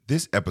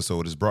This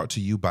episode is brought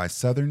to you by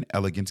Southern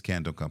Elegance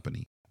Candle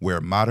Company,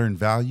 where modern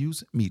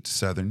values meet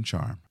Southern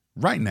charm.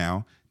 Right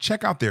now,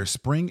 check out their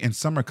spring and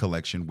summer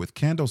collection with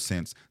candle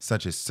scents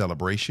such as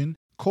Celebration,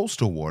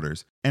 Coastal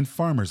Waters, and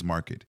Farmer's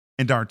Market,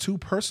 and our two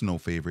personal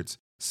favorites,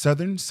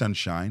 Southern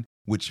Sunshine,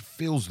 which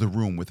fills the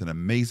room with an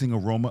amazing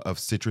aroma of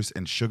citrus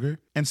and sugar,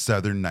 and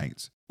Southern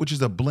Nights, which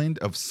is a blend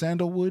of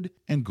sandalwood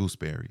and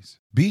gooseberries.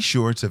 Be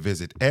sure to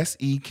visit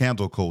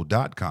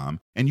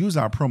secandleco.com and use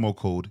our promo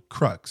code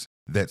CRUX,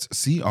 that's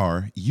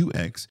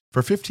CRUX,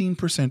 for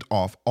 15%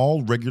 off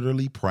all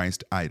regularly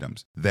priced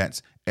items.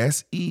 That's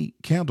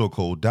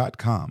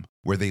secandleco.com,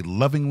 where they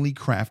lovingly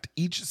craft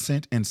each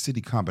scent and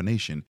city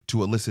combination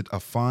to elicit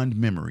a fond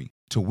memory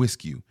to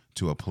whisk you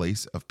to a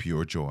place of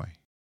pure joy.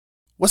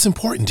 What's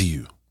important to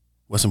you?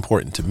 What's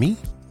important to me?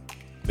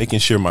 Making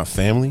sure my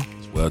family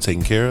is well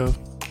taken care of,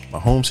 my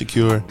home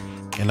secure,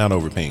 and not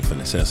overpaying for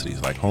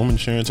necessities like home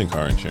insurance and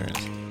car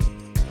insurance.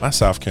 My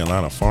South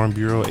Carolina Farm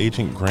Bureau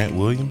agent, Grant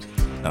Williams,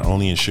 not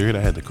only ensured I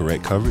had the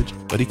correct coverage,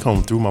 but he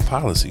combed through my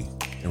policy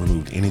and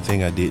removed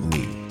anything I didn't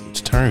need,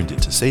 which turned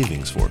into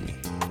savings for me.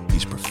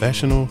 He's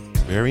professional,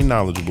 very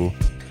knowledgeable,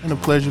 and a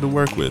pleasure to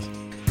work with.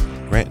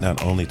 Grant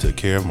not only took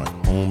care of my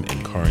home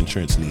and car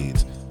insurance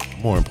needs, but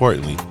more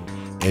importantly,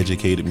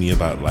 educated me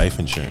about life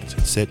insurance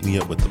and set me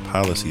up with the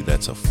policy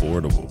that's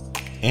affordable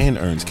and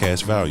earns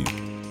cash value,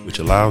 which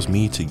allows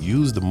me to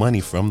use the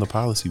money from the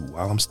policy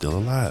while I'm still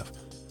alive.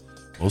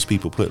 Most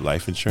people put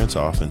life insurance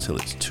off until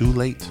it's too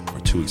late or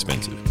too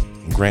expensive,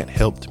 and Grant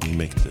helped me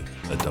make the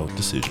adult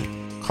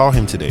decision. Call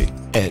him today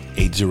at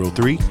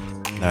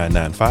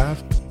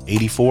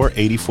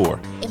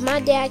 803-995-8484. If my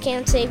dad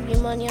can't save you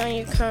money on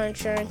your car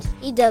insurance,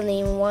 he doesn't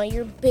even want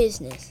your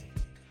business.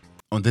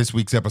 On this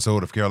week's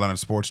episode of Carolina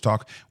Sports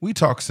Talk, we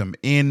talk some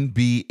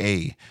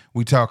NBA.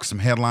 We talk some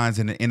headlines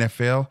in the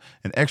NFL,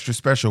 an extra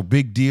special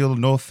big deal,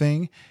 no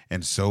thing,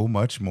 and so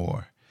much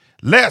more.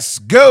 Let's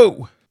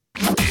go!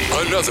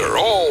 Another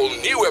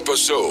all-new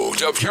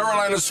episode of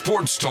Carolina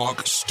Sports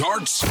Talk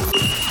starts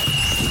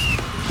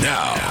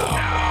now.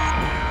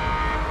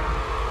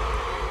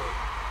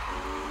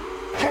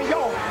 Can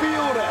y'all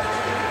feel that?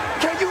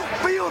 Can you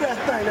feel that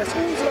thing that's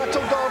oozing out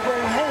your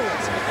doggone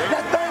hands?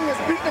 That thing is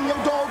beating your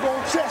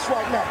doggone chest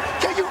right now.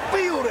 Can you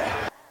feel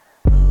that?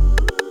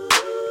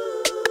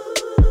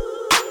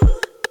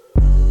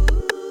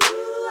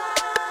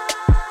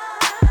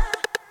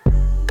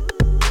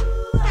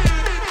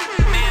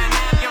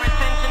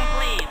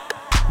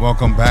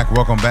 Welcome back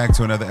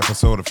to another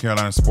episode of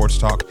Carolina Sports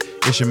Talk.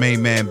 It's your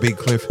main man, Big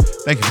Cliff.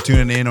 Thank you for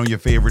tuning in on your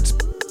favorite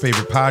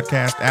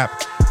podcast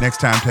app. Next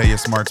time, tell your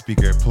smart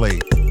speaker, play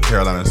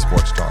Carolina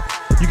Sports Talk.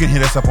 You can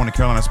hit us up on the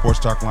Carolina Sports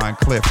Talk line,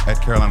 Cliff at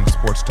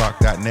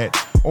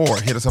carolinasportstalk.net, or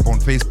hit us up on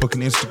Facebook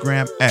and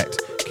Instagram at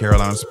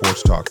Carolina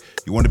Sports Talk.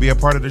 You want to be a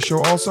part of the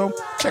show also?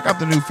 Check out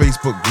the new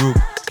Facebook group,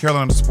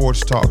 Carolina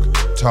Sports Talk,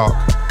 Talk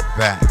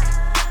Back.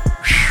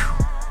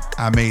 Whew,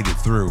 I made it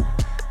through.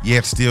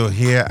 Yet still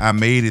here, I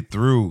made it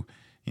through.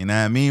 You know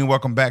what I mean?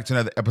 Welcome back to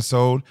another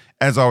episode.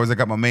 As always, I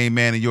got my main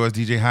man and yours,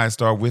 DJ High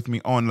Star, with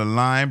me on the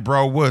line.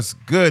 Bro, what's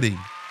goody?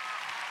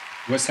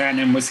 What's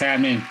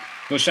happening?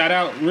 So shout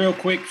out real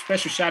quick,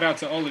 special shout out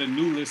to all of the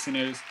new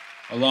listeners,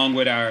 along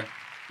with our,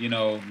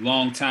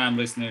 long-time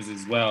listeners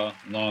as well,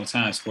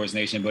 long-time Sports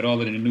Nation, but all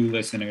of the new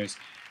listeners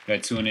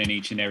that tune in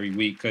each and every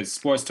week, because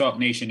Sports Talk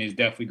Nation is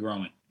definitely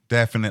growing.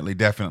 Definitely.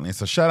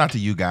 So shout out to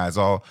you guys,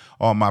 all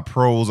my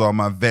pros, all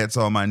my vets,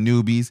 all my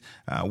newbies.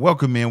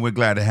 Welcome in. We're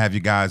glad to have you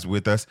guys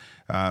with us.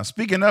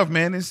 Speaking of,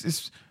 man,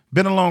 it's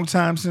been a long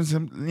time since,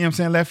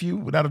 left you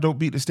without a dope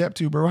beat to step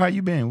to, bro. How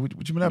you been?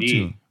 What you been up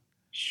to?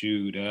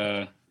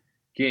 Shoot,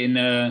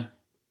 getting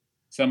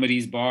some of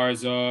these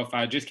bars off.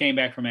 I just came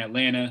back from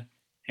Atlanta,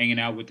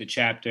 hanging out with the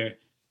chapter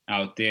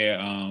out there,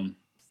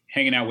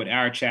 hanging out with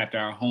our chapter,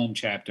 our home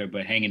chapter,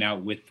 but hanging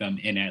out with them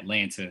in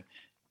Atlanta.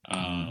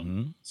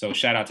 So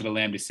shout out to the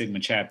Lambda Sigma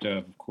chapter,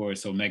 of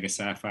course, Omega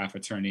Psi-Phi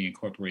Fraternity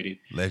Incorporated.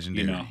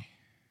 Legendary.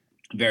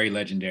 Very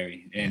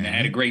legendary. And I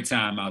had a great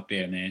time out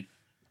there, man.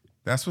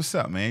 That's what's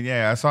up, man.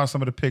 Yeah, I saw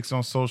some of the pics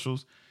on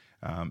socials.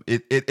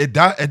 It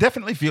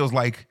definitely feels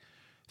like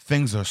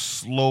things are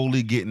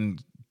slowly getting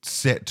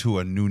set to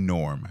a new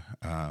norm.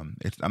 I'm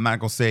not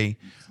gonna say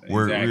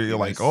we're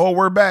like,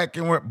 we're back,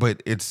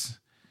 but it's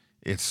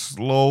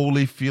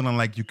slowly feeling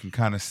like you can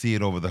kind of see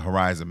it over the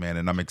horizon, man.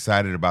 And I'm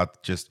excited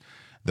about just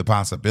the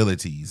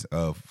possibilities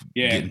of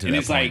getting to that point. And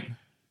it's like,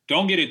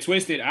 don't get it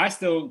twisted. I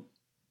still,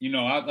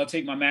 I'll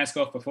take my mask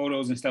off for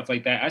photos and stuff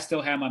like that. I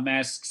still have my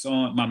mask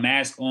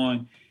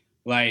on.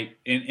 Like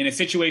in a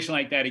situation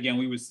like that, again,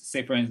 we was,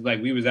 say for instance,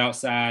 like we was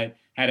outside,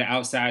 had an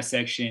outside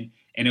section,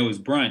 and it was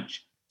brunch.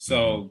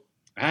 So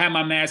I had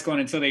my mask on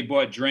until they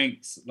bought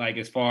drinks, like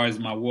as far as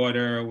my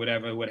water or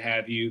whatever, what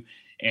have you,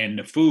 and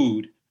the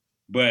food.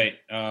 But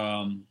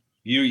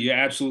you're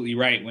absolutely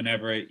right.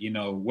 Whenever,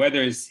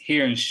 whether it's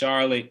here in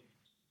Charlotte,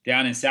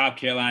 down in South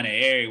Carolina,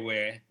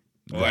 everywhere,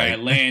 or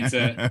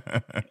Atlanta,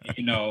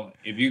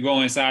 if you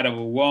go inside of a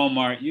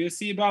Walmart, you'll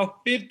see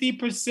about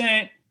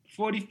 50%,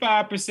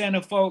 45%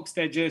 of folks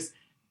that just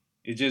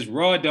It's just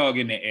raw dog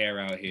in the air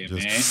out here, man.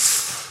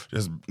 Just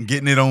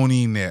getting it on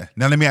in there.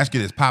 Now let me ask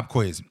you this pop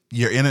quiz.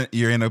 You're in a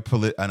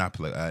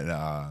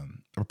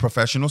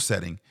professional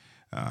setting,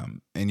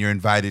 and you're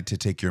invited to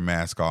take your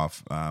mask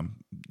off.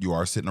 You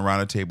are sitting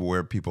around a table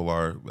where people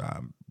are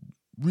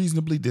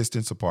reasonably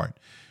distanced apart.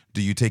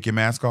 Do you take your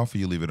mask off or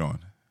you leave it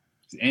on?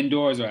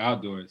 Indoors or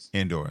outdoors?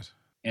 Indoors.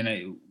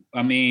 And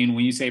I mean,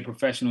 when you say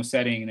professional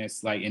setting,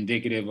 that's like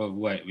indicative of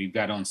what we've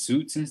got on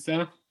suits and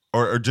stuff.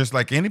 Or just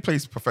like any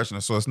place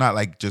professional. So it's not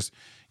like just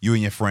you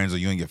and your friends or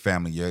you and your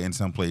family. You're in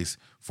some place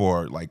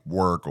for like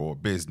work or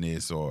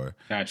business or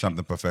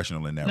something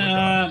professional in that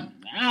regard.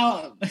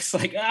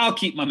 I'll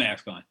keep my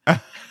mask on.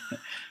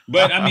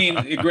 But I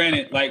mean,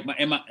 granted, like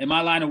in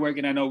my line of work,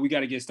 and I know we got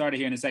to get started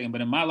here in a second,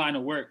 but in my line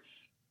of work,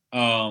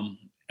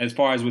 as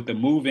far as with the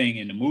moving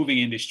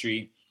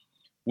industry,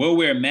 we'll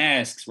wear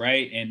masks,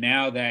 right? And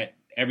now that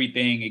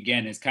everything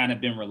again has kind of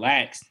been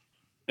relaxed,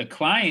 the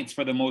clients,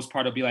 for the most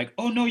part, will be like,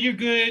 "Oh no, you're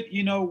good.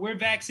 You know, we're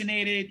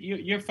vaccinated.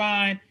 You're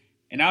fine."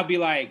 And I'll be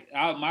like,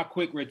 my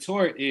quick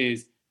retort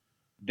is,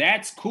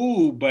 "That's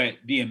cool, but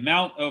the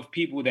amount of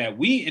people that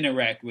we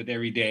interact with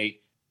every day,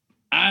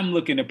 I'm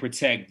looking to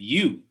protect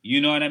you."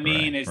 You know what I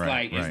mean? It's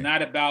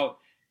not about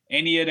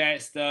any of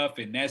that stuff,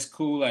 and that's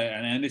cool. I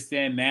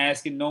understand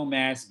mask and no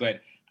mask, but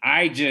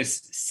I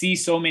just see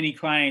so many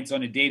clients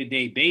on a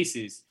day-to-day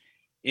basis.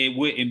 It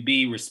wouldn't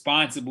be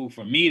responsible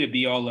for me to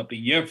be all up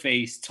in your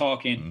face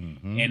talking,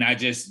 and I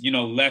just,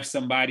 left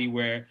somebody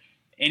where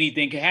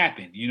anything could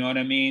happen. You know what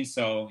I mean?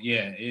 So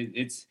yeah,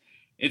 it's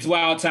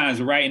wild times.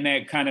 We're right in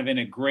that kind of in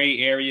a gray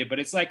area, but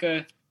it's like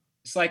a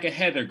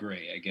heather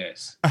gray, I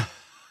guess.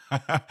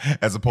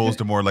 As opposed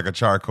to more like a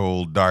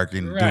charcoal, dark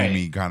and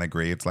doomy kind of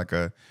gray. It's like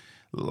a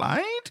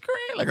light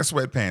gray, like a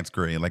sweatpants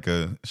gray, like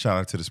a shout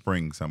out to the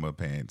spring summer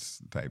pants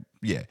type.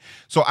 Yeah.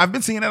 So I've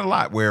been seeing that a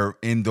lot where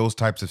in those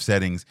types of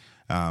settings,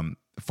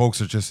 folks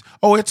are just,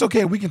 "Oh, it's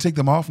okay. We can take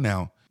them off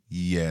now."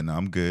 Yeah, no,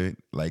 I'm good.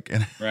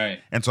 And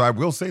so I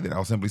will say that.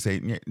 I'll simply say,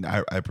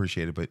 yeah, I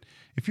appreciate it, but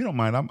if you don't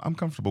mind, I'm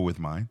comfortable with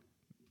mine.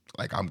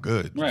 Like, I'm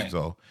good. Right.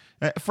 So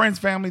friends,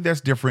 family, that's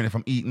different. If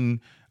I'm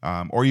eating,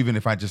 or even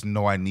if I just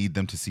know I need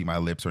them to see my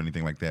lips or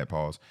anything like that,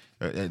 pause,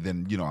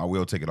 then, I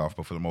will take it off.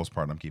 But for the most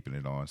part, I'm keeping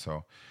it on.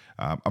 So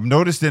I've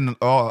noticed in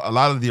a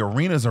lot of the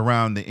arenas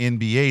around the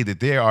NBA that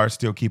they are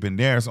still keeping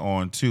theirs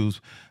on too.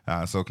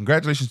 So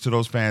congratulations to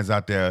those fans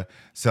out there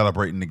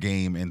celebrating the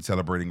game and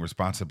celebrating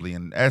responsibly.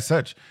 And as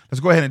such, let's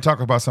go ahead and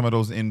talk about some of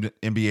those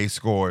NBA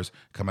scores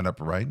coming up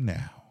right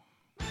now.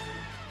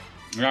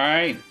 All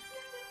right.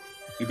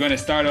 We're going to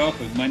start off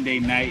with Monday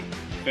night,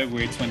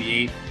 February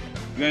 28th.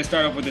 We're going to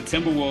start off with the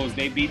Timberwolves.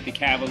 They beat the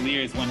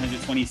Cavaliers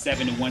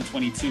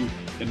 127-122.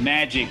 The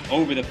Magic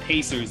over the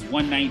Pacers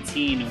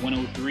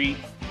 119-103.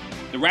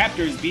 The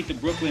Raptors beat the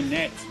Brooklyn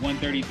Nets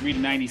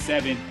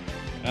 133-97.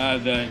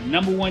 The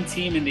number one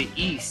team in the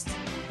East,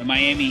 the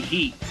Miami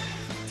Heat,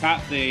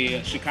 topped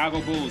the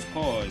Chicago Bulls,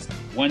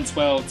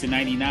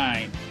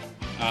 112-99.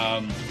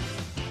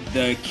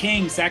 The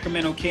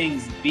Sacramento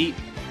Kings beat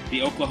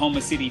the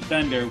Oklahoma City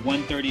Thunder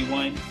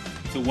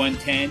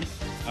 131-110.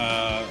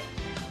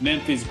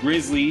 Memphis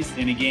Grizzlies,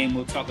 in a game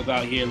we'll talk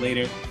about here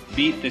later,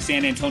 beat the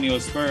San Antonio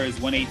Spurs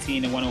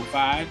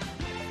 118-105.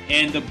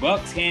 And the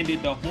Bucks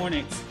handed the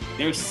Hornets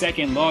their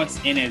second loss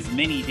in as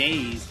many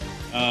days,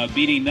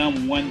 beating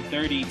them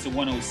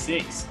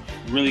 130-106.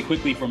 Really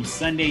quickly from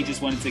Sunday,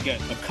 just wanted to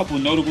get a couple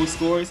notable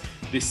scores.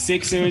 The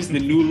Sixers, the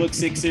new look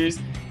Sixers,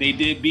 they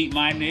did beat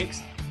my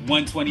Knicks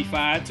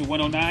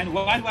 125-109.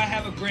 Why do I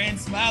have a grand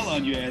smile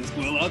on your ass,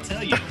 Will? I'll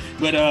tell you.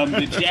 But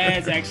the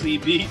Jazz actually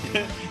beat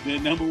the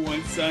number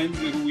one Suns,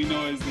 who we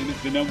know is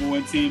the number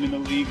one team in the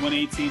league,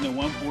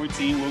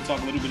 118-114. We'll talk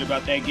a little bit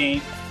about that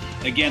game.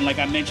 Again, like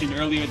I mentioned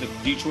earlier, the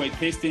Detroit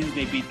Pistons,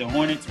 they beat the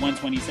Hornets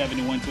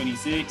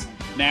 127-126.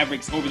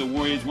 Mavericks over the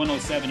Warriors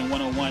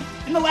 107-101.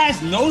 And the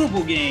last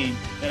notable game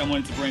that I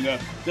wanted to bring up,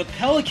 the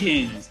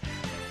Pelicans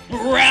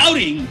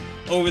routing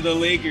over the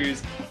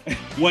Lakers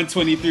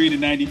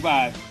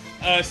 123-95.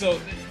 So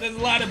there's a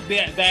lot of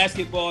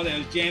basketball that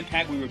was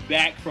jam-packed. We were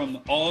back from the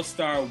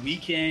All-Star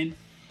weekend,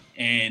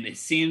 and it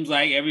seems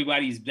like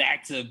everybody's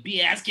back to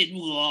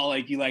basketball,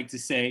 like you like to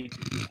say.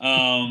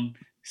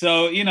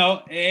 So,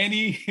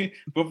 any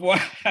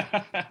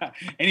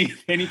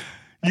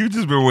you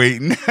just been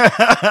waiting.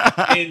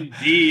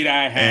 Indeed,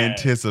 I have.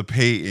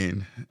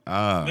 Anticipating.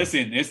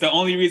 Listen, it's the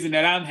only reason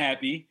that I'm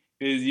happy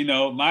is,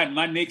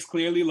 my Knicks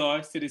clearly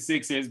lost to the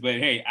Sixers, but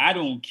hey, I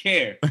don't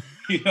care.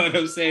 You know what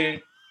I'm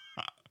saying?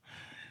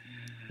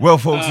 Well,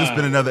 folks, this has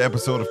been another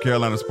episode of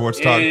Carolina Sports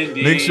Talk.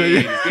 Indeed. Make sure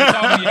you. Good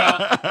talking to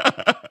y'all.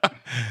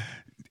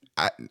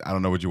 I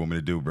don't know what you want me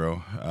to do,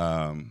 bro.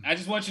 I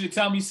just want you to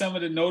tell me some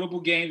of the notable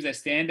games that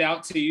stand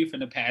out to you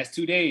from the past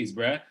 2 days,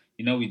 bro.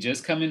 We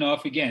just coming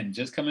off an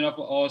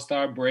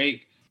All-Star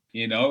break.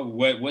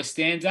 What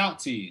stands out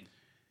to you?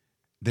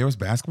 There was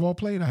basketball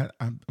played.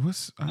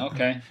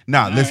 Okay.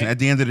 Nah, listen. Right. At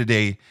the end of the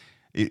day,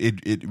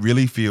 it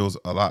really feels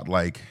a lot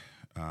like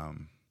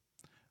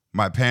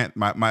my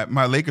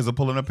Lakers are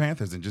pulling the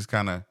Panthers and just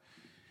kind of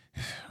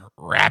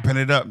wrapping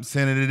it up and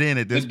sending it in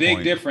at this point. The big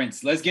point.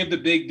 difference. Let's give the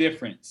big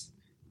difference.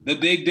 The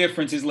big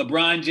difference is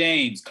LeBron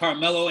James,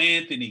 Carmelo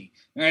Anthony,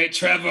 all right,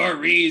 Trevor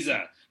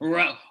Ariza,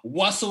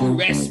 Russell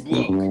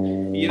Westbrook.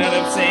 You know what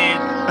I'm saying?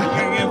 You're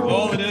gonna give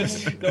all of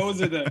this.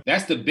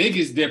 That's the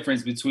biggest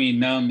difference between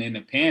them and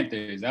the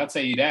Panthers. I'll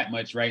tell you that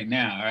much right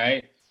now. All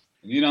right.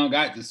 You don't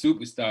got the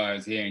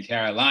superstars here in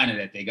Carolina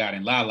that they got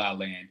in La La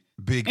Land.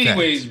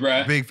 Anyways,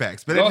 bro. Big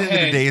facts. But at the end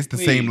of the day, it's the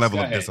same level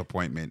of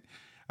disappointment.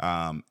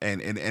 And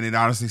it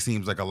honestly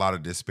seems like a lot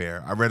of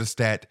despair. I read a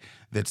stat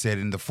that said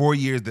in the 4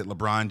 years that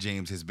LeBron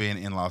James has been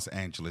in Los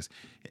Angeles,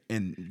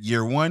 in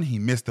year 1, he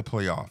missed the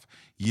playoff.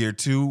 Year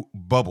 2,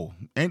 bubble.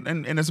 And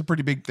it's a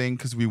pretty big thing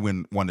because we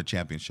won the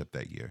championship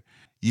that year.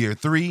 Year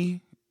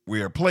 3,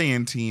 we're a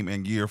play-in team.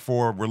 And year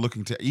 4, we're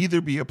looking to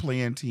either be a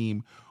play-in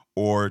team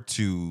or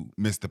to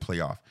miss the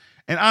playoff.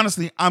 And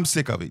honestly, I'm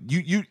sick of it.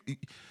 You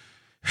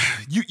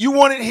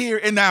want it here,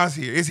 and now it's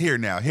here. It's here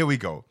now. Here we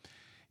go.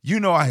 You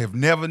know, I have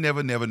never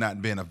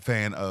not been a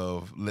fan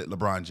of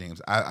LeBron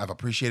James. I've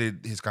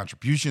appreciated his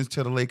contributions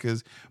to the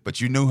Lakers,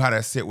 but you knew how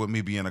that sit with me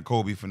being a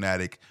Kobe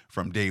fanatic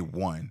from day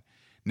one.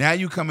 Now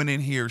you coming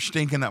in here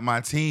stinking up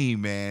my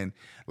team, man.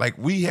 Like,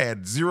 we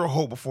had zero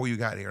hope before you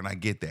got here, and I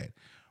get that.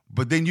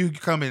 But then you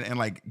come in and,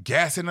 like,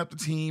 gassing up the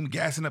team,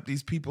 gassing up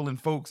these people and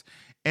folks,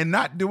 and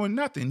not doing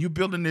nothing. You're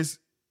building this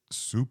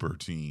super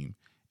team,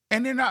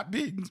 and they're not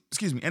being,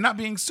 and not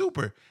being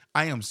super.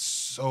 I am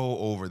so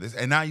over this.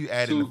 And now you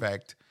add in the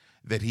fact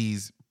that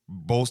he's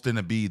boasting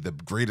to be the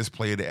greatest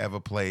player to ever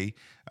play,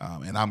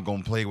 and I'm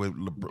going to play with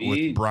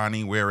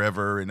Bronny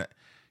wherever. And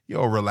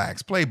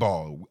relax, play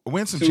ball,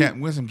 win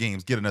some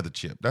games, get another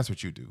chip. That's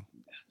what you do.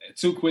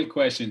 2 quick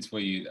questions for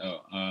you.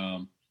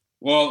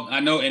 Well, I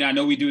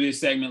know we do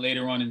this segment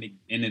later on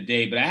in the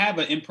day, but I have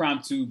an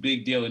impromptu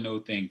big deal or no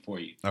thing for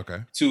you. Okay.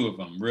 2 of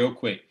them, real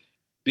quick.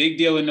 Big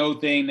deal or no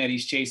thing that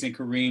he's chasing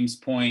Kareem's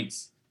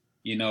points,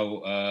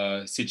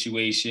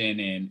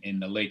 situation,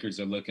 and the Lakers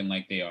are looking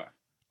like they are.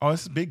 Oh,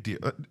 it's a big deal.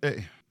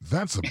 Hey.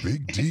 That's a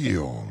big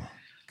deal.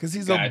 Because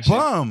he's a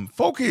bum.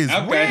 Focus.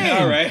 Okay, win.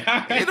 all right.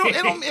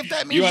 If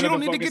that means you don't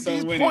need to get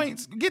these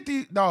points, get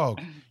these. Dog.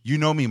 You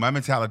know me. My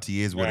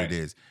mentality is what it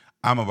is.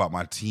 I'm about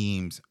my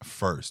teams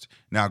first.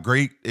 Now,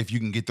 great if you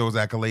can get those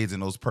accolades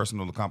and those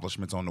personal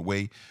accomplishments on the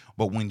way.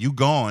 But when you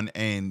gone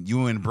and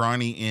you and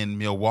Bronny in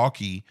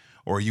Milwaukee,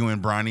 or you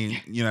and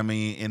Bronny,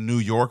 in New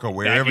York or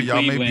wherever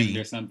y'all may be,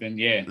 or something,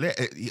 yeah.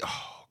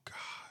 Oh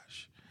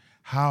gosh,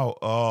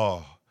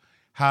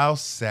 how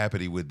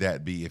sappy would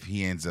that be if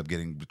he ends up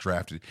getting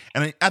drafted?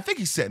 And I think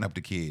he's setting up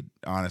the kid,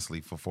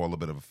 honestly, for a little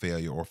bit of a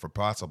failure or for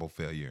possible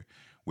failure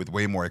with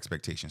way more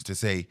expectations to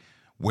say,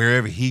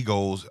 wherever he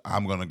goes,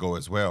 I'm going to go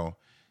as well.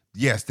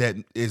 Yes, that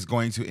is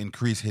going to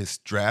increase his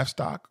draft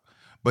stock.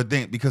 But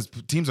then, because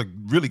teams are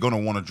really going to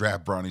want to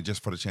draft Bronny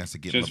just for the chance to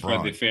get just LeBron.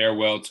 For the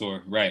farewell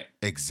tour, right?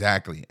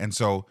 Exactly. And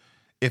so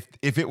if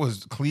it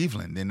was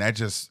Cleveland, then that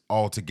just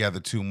altogether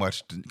too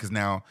much, because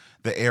now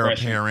the heir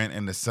apparent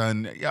and the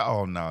son,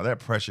 that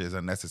pressure is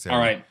unnecessary.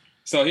 All right.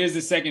 So here's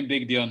the second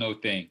big deal, no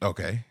thing.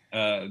 Okay.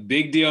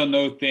 Big deal,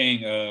 no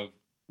thing of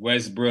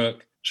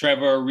Westbrook,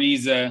 Trevor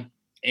Ariza,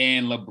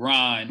 and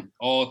LeBron,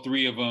 all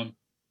 3 of them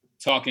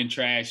talking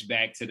trash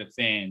back to the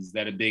fans. Is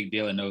that a big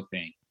deal or no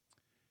thing?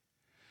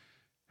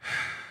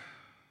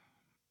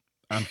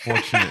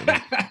 Unfortunately.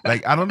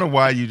 I don't know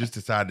why you just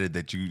decided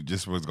that you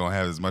just was going to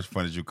have as much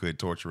fun as you could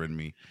torturing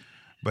me.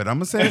 But I'm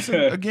going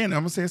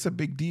to say it's a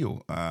big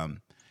deal.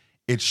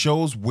 It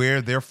shows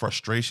where their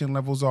frustration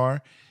levels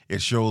are.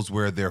 It shows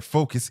where their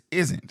focus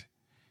isn't.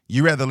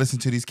 You rather listen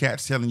to these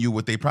cats telling you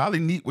what you probably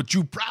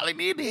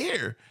need to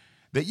hear.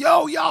 That,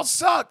 y'all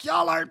suck.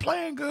 Y'all aren't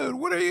playing good.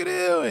 What are you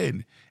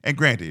doing? And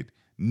granted,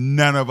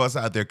 none of us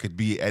out there could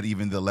be at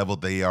even the level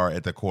they are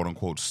at the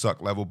quote-unquote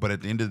suck level. But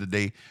at the end of the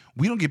day,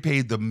 we don't get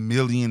paid the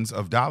millions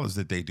of dollars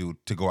that they do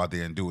to go out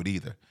there and do it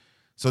either.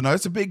 So, no,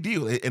 it's a big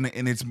deal. And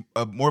it's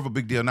more of a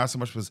big deal, not so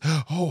much because,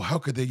 how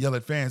could they yell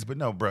at fans? But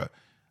no, bruh,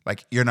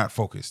 you're not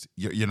focused.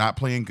 You're not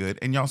playing good,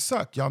 and y'all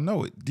suck. Y'all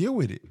know it. Deal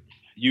with it.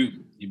 You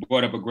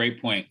brought up a great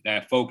point,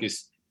 that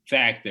focus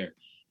factor.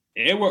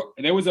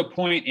 There was a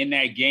point in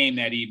that game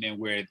that evening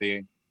where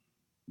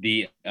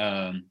the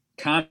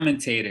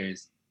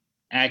commentators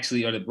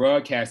actually, or the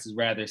broadcasters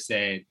rather,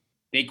 said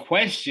they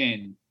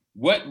questioned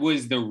what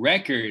was the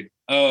record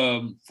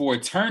for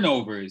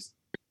turnovers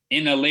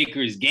in the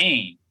Lakers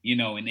game,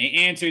 and they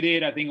answered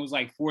it. I think it was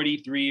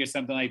 43 or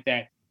something like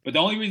that. But the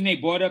only reason they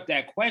brought up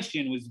that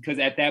question was because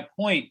at that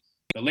point,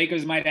 the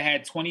Lakers might have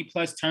had 20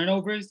 plus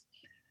turnovers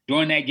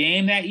during that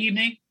game that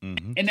evening.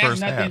 Mm-hmm. And that's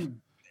First nothing. half.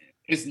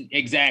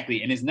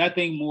 Exactly. And it's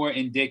nothing more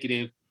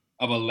indicative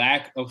of a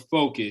lack of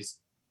focus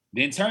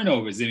than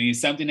turnovers. I mean,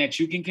 it's something that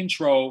you can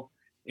control.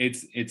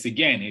 It's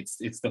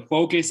the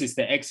focus, it's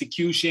the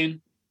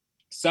execution.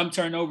 Some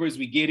turnovers,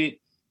 we get it.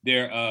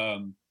 They're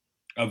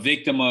a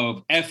victim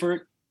of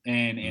effort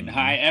and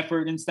high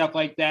effort and stuff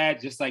like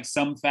that, just like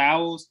some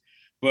fouls.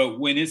 But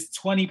when it's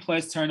 20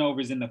 plus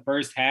turnovers in the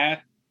first half,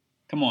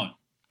 come on.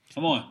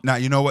 Now,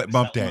 you know what?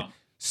 Bump that.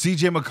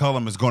 CJ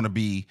McCollum is going to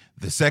be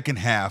the second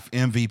half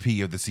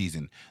MVP of the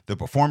season. The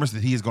performance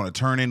that he is going to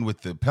turn in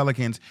with the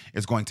Pelicans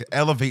is going to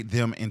elevate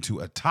them into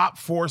a top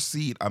 4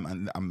 seed.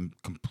 I'm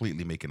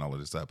completely making all of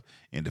this up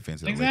in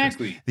defense of the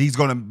Exactly. Lakers. He's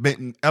going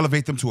to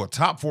elevate them to a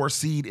top 4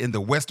 seed in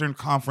the Western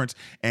Conference,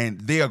 and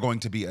they are going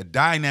to be a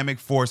dynamic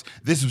force.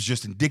 This was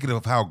just indicative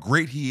of how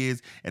great he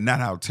is and not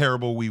how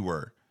terrible we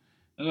were.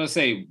 I'm going to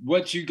say,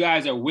 what you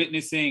guys are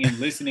witnessing and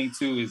listening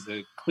to is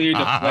a clear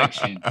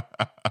deflection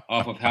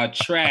off of how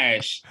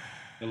trash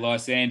the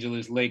Los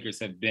Angeles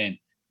Lakers have been.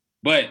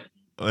 But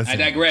I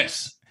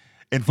digress.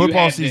 In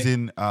football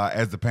season,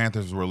 as the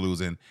Panthers were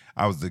losing,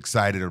 I was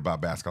excited about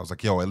basketball. I was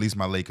like, yo, at least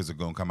my Lakers are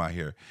going to come out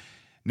here.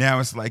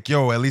 Now it's like,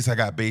 yo, at least I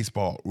got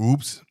baseball.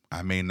 Oops,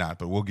 I may not,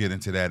 but we'll get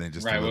into that in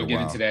just a little while. Right, we'll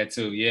get into that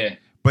too, yeah.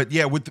 But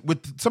yeah,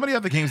 with some of the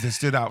other games that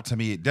stood out to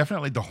me,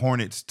 definitely the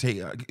Hornets.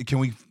 Can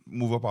we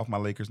move up off my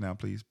Lakers now,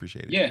 please?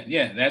 Appreciate it.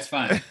 Yeah, that's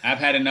fine. I've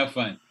had enough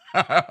fun.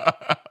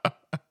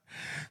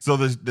 So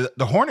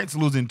the Hornets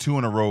losing 2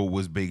 in a row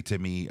was big to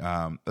me,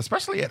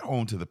 especially at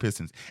home to the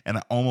Pistons. And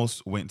I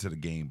almost went to the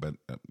game, but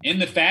in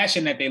the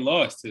fashion that they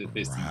lost to the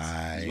Pistons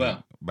as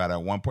well. But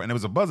at one point, and it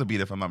was a buzzer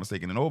beater, if I'm not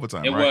mistaken, in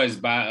overtime. It was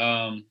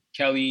by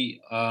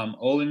Kelly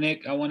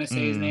Olynyk, I want to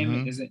say his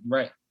name. Is it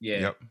right?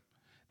 Yeah. Yep.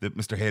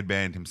 Mr.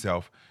 Headband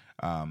himself.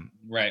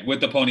 Right,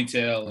 with the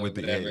ponytail or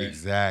whatever.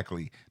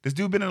 Exactly. This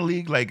dude been in the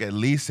league like at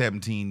least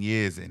 17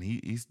 years, and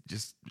he's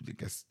just, I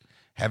guess,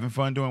 having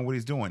fun doing what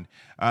he's doing.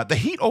 The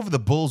Heat over the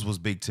Bulls was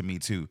big to me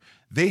too.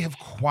 They have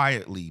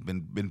quietly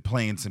been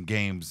playing some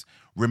games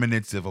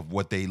reminiscent of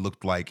what they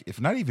looked like, if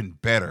not even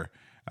better,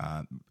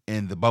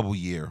 in the bubble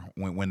year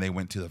when they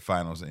went to the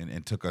finals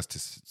and took us to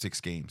 6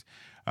 games.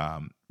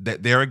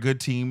 That they're a good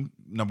team,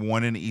 number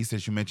 1 in the East,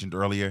 as you mentioned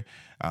earlier,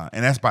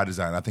 and that's by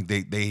design. I think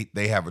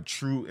they have a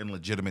true and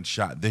legitimate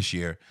shot this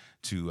year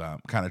to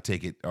kind of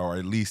take it, or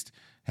at least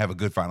have a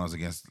good finals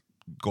against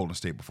Golden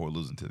State before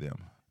losing to them.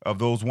 Of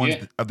those ones,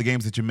 of the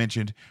games that you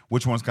mentioned,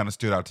 which ones kind of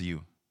stood out to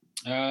you?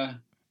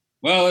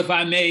 Well, if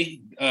I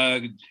may,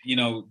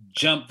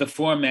 jump the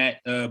format,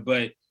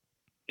 but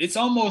it's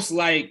almost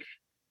like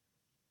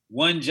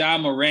one Ja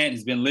Morant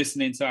has been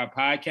listening to our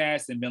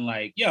podcast and been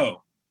like,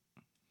 yo,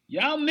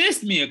 y'all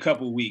missed me a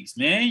couple weeks,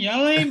 man.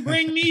 Y'all ain't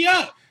bring me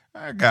up.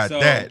 I got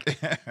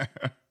that.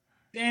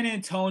 San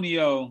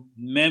Antonio,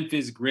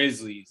 Memphis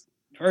Grizzlies.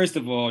 First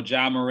of all,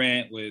 Ja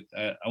Morant with,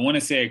 I want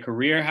to say a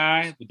career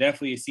high, but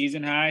definitely a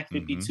season high,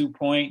 52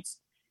 points.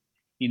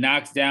 He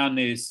knocks down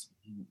this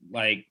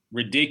like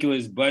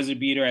ridiculous buzzer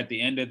beater at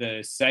the end of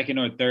the second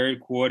or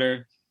third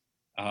quarter.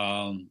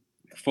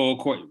 Full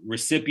court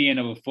recipient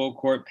of a full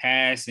court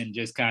pass and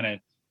just kind of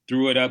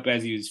threw it up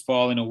as he was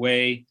falling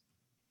away.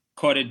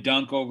 Caught a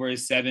dunk over a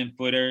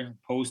 7-footer,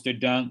 poster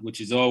dunk, which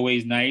is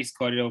always nice.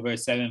 Caught it over a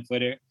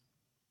 7-footer.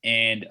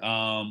 And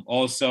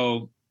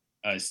also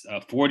a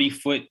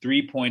 40-foot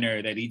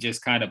three-pointer that he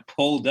just kind of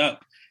pulled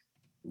up,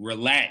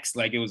 relaxed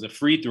like it was a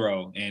free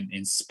throw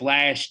and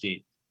splashed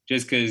it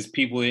just because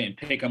people didn't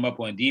pick him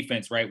up on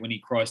defense right when he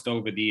crossed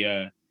over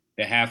the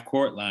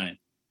half-court line.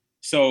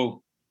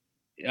 So,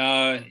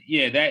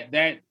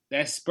 that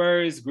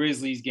Spurs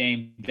Grizzlies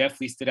game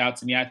definitely stood out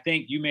to me. I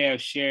think you may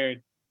have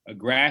shared a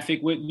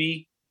graphic with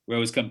me where it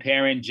was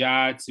comparing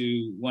Ja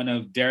to one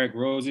of Derrick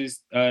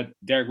Rose's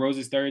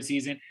third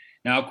season.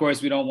 Now, of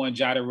course, we don't want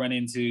Ja to run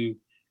into,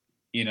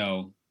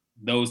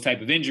 those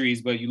type of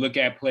injuries, but you look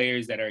at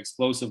players that are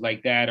explosive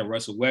like that, or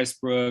Russell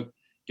Westbrook,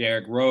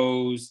 Derrick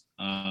Rose,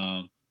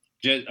 Baron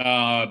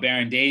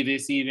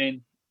Davis,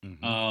 even.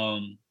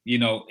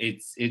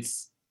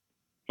 It's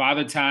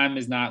Father Time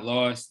is not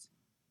lost,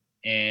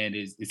 and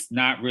it's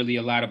not really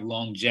a lot of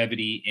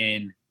longevity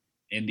in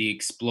the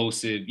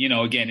explosive,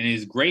 again, it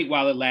is great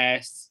while it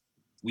lasts.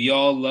 We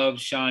all love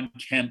Shawn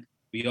Kemp.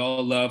 We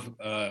all love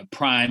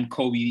prime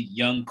Kobe,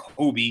 young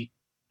Kobe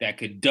that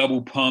could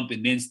double pump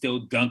and then still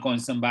dunk on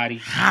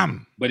somebody.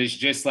 But it's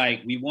just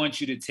like, we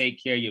want you to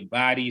take care of your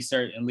body,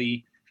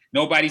 certainly.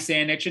 Nobody's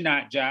saying that you're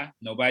not, Ja.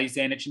 Nobody's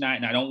saying that you're not.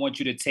 And I don't want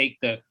you to take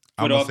the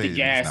foot off the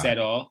gas at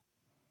all.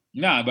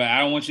 No, but I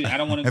don't want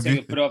to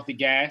take a foot off the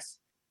gas.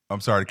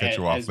 I'm sorry to cut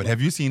you off, but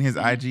have you seen his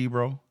IG,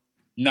 bro?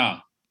 No.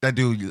 That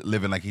dude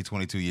living like he's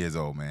 22 years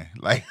old, man.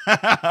 Like,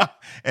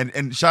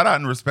 and shout out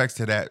and respects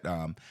to that.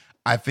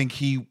 I think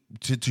he,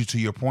 to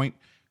your point,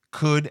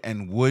 could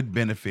and would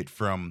benefit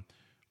from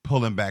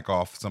pulling back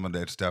off some of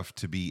that stuff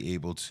to be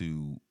able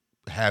to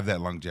have that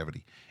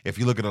longevity. If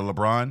you look at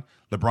LeBron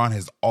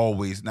has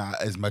always,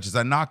 not as much as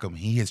I knock him,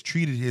 he has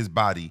treated his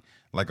body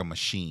like a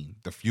machine.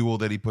 The fuel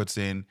that he puts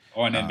in,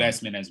 or an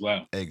investment as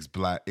well.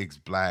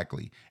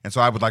 Exactly. And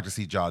so I would like to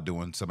see Ja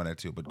doing some of that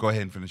too. But go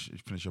ahead and finish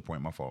your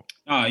point. My fault.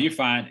 You're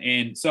fine.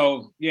 And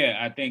so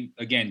I think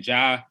again,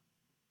 Ja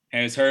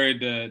has heard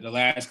the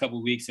last couple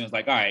of weeks and was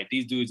like, all right,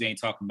 these dudes ain't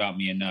talking about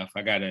me enough.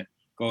 I gotta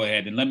go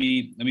ahead and let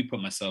me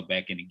put myself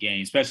back in the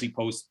game, especially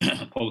post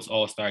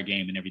All-Star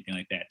game and everything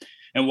like that.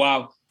 And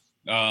while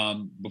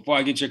before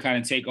I get your kind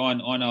of take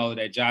on all of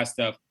that Ja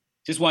stuff,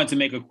 just wanted to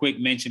make a quick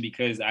mention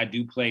because I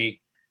do play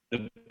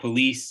the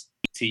police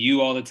to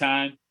you all the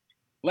time.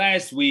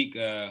 last week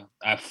I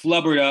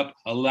flubbered up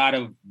a lot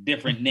of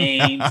different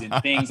names and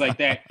things like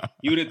that.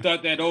 You would have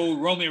thought that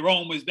old Romy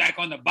Rome was back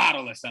on the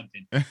bottle or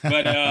something.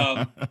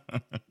 But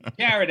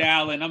Jared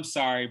Allen, I'm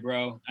sorry,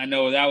 bro. I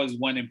know that was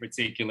one in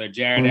particular.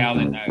 Jared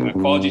Allen, I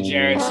called you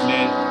Jared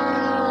Smith.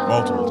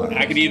 Multiple times.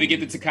 I could either get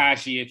the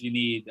Tekashi if you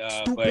need.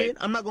 Stupid.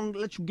 I'm not going to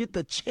let you get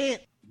the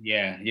chance.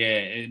 Yeah.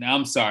 And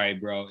I'm sorry,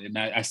 bro. And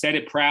I said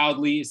it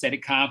proudly, said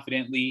it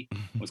confidently,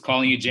 was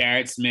calling you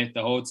Jared Smith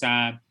the whole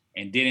time,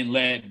 and didn't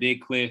let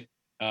Big Cliff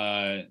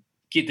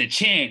get the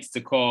chance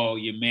to call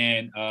your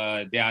man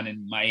down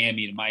in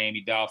Miami, the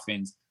Miami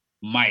Dolphins,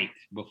 Mike,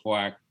 before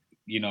I,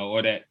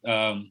 or that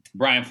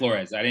Brian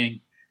Flores.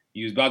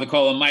 You was about to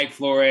call him Mike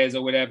Flores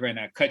or whatever, and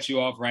I cut you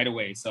off right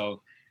away.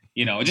 So,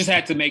 I just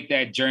had to make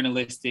that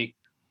journalistic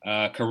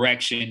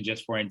correction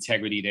just for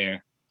integrity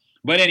there.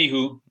 But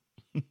anywho,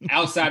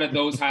 outside of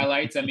those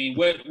highlights, I mean,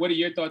 what are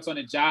your thoughts on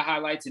the Ja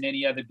highlights and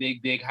any other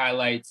big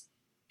highlights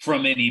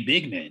from any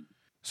big men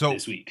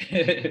this week?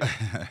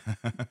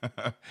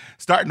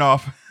 Starting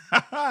off,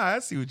 I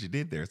see what you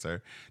did there,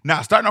 sir.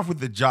 Now, starting off with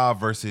the Ja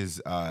versus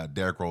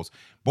Derrick Rose.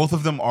 Both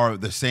of them are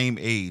the same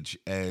age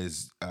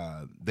as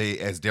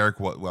Derrick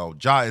was. Well,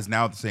 Ja is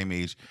now the same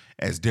age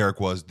as Derrick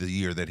was the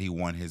year that he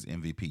won his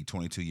MVP,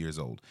 22 years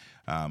old.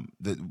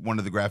 One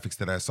of the graphics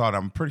that I saw, and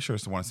I'm pretty sure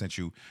it's the one I sent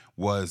you,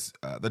 was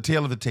the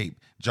tail of the tape.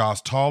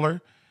 Ja's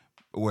taller,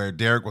 where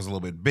Derrick was a little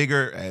bit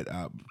bigger at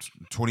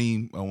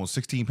 20, almost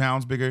 16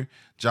 pounds bigger.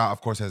 Ja,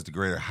 of course, has the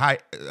greater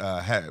height,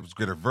 has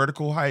greater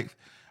vertical height.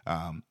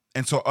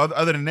 And so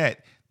other than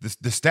that,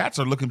 the stats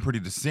are looking pretty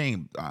the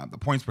same. The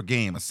points per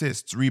game,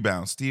 assists,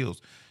 rebounds, steals,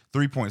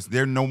 3 points.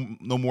 They're no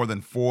more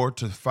than 4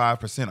 to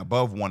 5%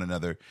 above one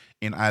another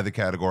in either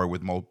category,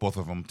 with both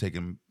of them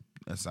taking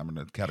some of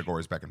the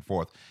categories back and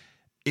forth.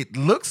 It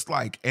looks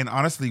like, and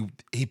honestly,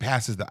 he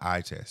passes the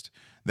eye test.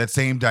 That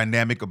same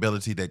dynamic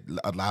ability that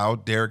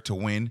allowed Derrick to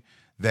win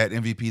that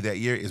MVP that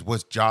year is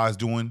what Ja is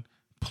doing,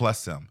 plus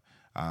some.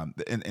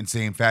 In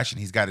same fashion,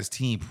 he's got his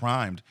team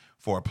primed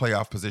for a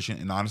playoff position,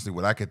 and honestly,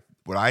 what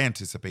I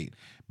anticipate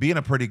being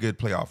a pretty good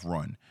playoff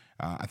run.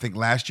 I think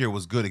last year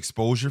was good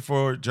exposure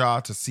for Ja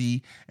to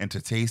see and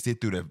to taste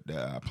it through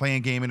the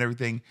playing game and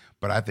everything.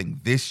 But I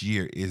think this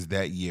year is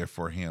that year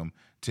for him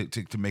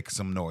to make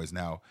some noise.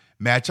 Now,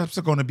 matchups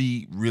are going to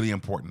be really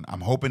important.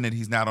 I'm hoping that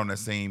he's not on the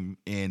same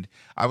end.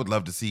 I would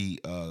love to see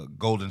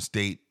Golden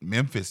State,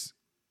 Memphis,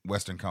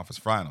 Western Conference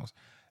Finals.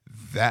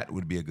 That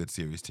would be a good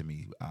series to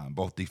me,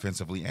 both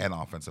defensively and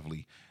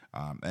offensively.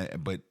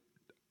 But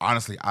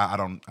honestly, I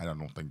don't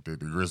think the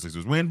Grizzlies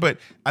would win, but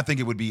I think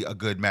it would be a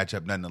good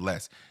matchup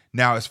nonetheless.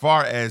 Now, as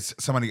far as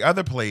some of the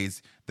other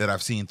plays that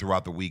I've seen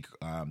throughout the week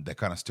that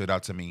kind of stood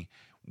out to me,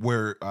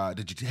 where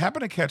did you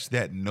happen to catch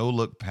that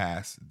no-look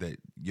pass that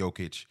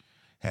Jokic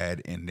had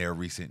in their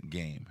recent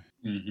game?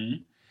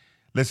 Mm-hmm.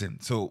 Listen,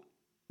 so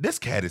this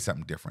cat is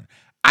something different.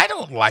 I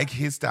don't like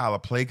his style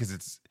of play because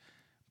it's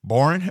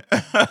boring,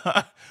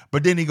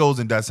 but then he goes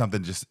and does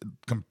something just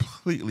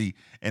completely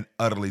and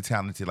utterly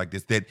talented like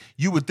this that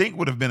you would think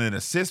would have been an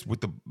assist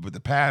with the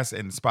pass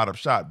and spot up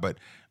shot, but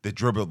the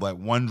dribble, like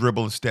one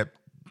dribble step,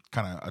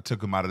 kind of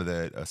took him out of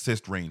the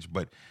assist range.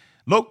 But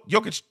look,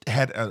 Jokic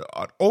had an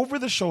over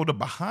the shoulder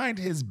behind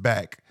his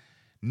back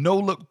no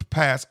look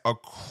pass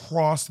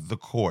across the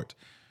court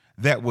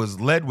that was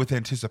led with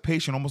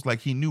anticipation, almost like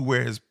he knew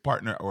where his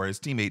partner or his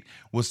teammate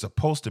was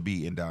supposed to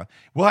be. And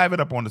we'll have it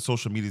up on the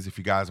social medias if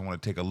you guys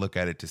want to take a look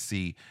at it to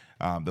see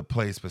the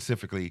play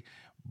specifically.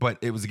 But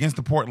it was against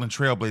the Portland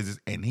Trailblazers,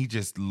 and he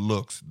just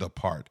looks the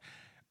part.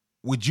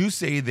 Would you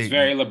say that... It's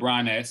very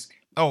LeBron-esque.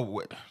 Oh,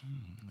 if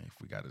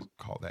we got to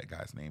call that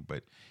guy's name,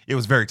 but it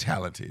was very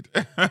talented.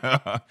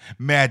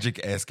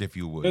 Magic-esque, if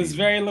you would. It was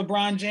very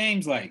LeBron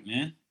James-like,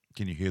 man.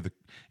 Can you hear the...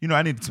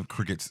 I needed some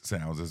cricket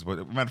sounds.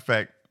 Matter of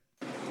fact...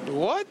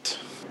 What?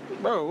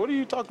 Bro, what are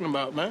you talking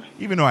about, man?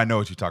 Even though I know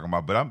what you're talking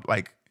about, but I'm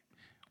like,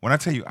 when I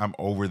tell you I'm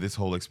over this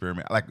whole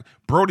experiment, like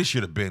Brody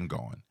should have been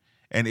gone.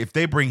 And if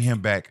they bring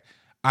him back,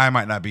 I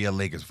might not be a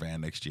Lakers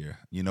fan next year.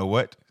 You know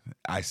what?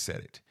 I said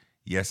it.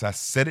 Yes, I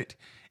said it.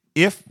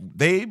 If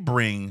they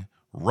bring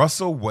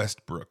Russell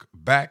Westbrook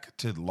back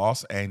to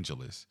Los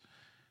Angeles,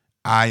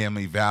 I am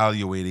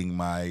evaluating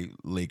my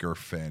Laker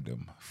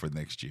fandom for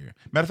next year.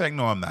 Matter of fact,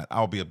 no, I'm not.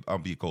 I'll be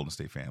a Golden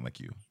State fan like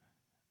you.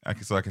 I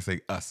can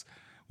say us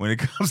when it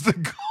comes to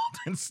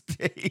Golden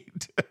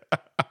State.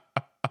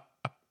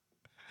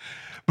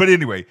 But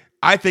anyway,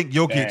 I think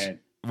Jokic. Sad.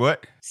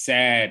 What?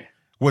 Sad.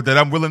 What, that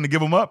I'm willing to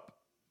give them up?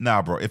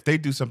 Nah, bro. If they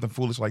do something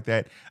foolish like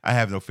that, I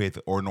have no faith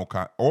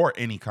or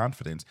any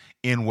confidence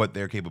in what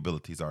their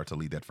capabilities are to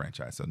lead that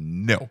franchise. So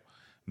no.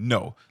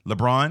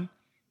 LeBron,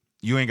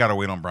 you ain't got to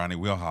wait on Bronny.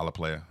 We'll holler,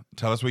 player.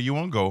 Tell us where you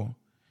want to go,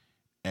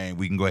 and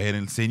we can go ahead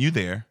and send you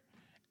there,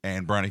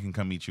 and Bronny can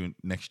come meet you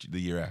the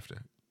year after.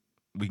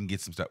 We can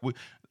get some stuff.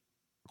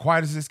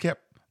 Quiet as this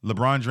kept,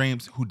 LeBron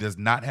James, who does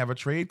not have a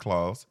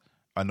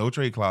no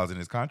trade clause in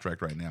his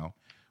contract right now,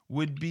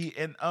 would be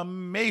an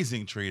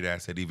amazing trade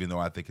asset, even though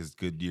I think his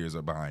good years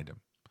are behind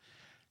him.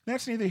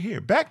 That's neither here.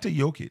 Back to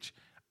Jokic.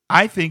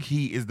 I think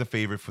he is the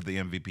favorite for the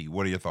MVP.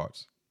 What are your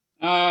thoughts?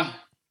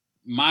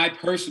 My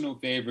personal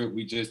favorite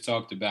we just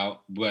talked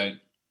about, but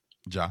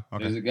Ja.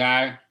 Okay. there's a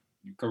guy,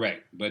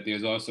 correct, but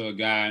there's also a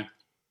guy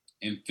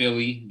in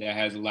Philly that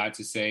has a lot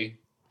to say.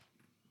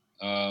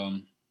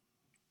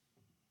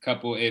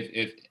 Couple,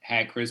 if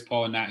had Chris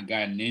Paul not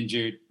gotten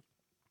injured,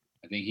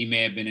 I think he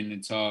may have been in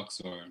the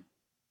talks or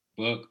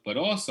book, but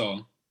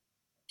also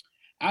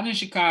out in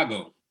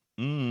Chicago,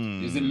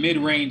 there's a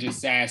mid-range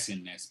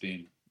assassin that's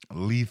been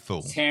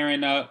lethal,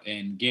 tearing up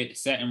and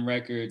setting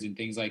records and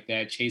things like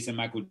that, chasing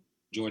Michael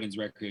Jordan's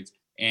records.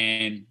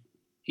 And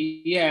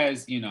he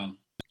has, even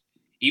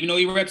though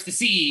he reps the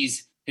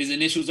C's, his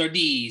initials are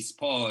D's,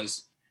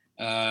 pause.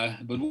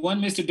 But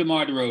one Mr.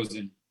 DeMar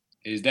DeRozan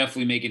is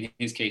definitely making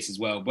his case as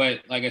well. But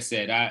like I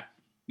said,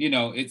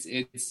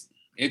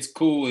 it's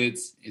cool.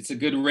 It's a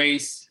good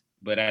race,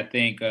 but I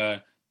think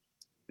the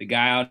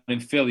guy out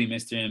in Philly,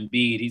 Mr.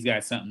 Embiid, he's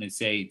got something to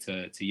say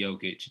to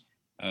Jokic.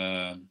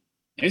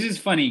 It's just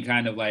funny,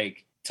 kind of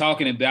like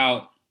talking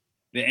about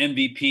the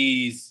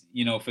MVPs,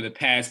 for the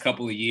past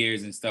couple of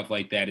years and stuff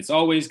like that. It's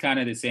always kind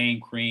of the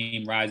same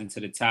cream rising to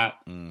the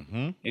top,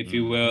 if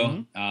you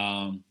will.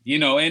 And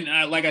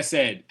like I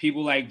said,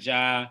 people like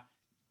Ja,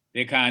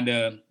 they're kind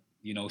of,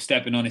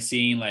 stepping on the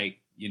scene like,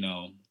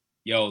 yo,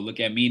 look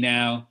at me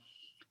now.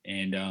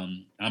 And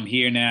I'm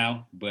here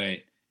now. But,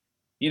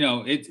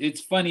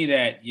 it's funny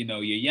that, your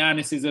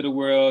Giannis's of the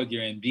world,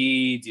 your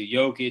Embiids,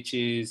 your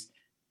Jokic's,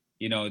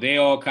 they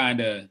all kind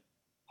of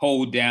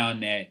hold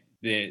down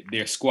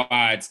their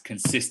squads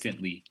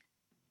consistently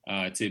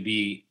to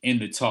be in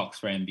the talks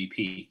for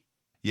MVP.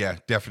 Yeah,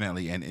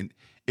 definitely. And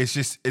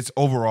it's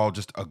overall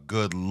just a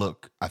good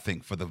look, I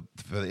think, for the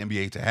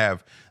NBA to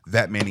have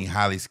that many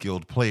highly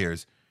skilled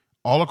players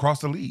all across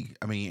the league.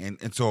 I mean,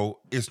 and so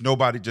it's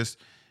nobody just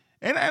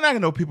and I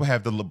know people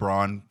have the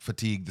LeBron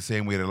fatigue the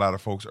same way that a lot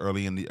of folks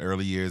in the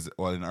early years,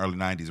 or in the early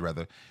 90s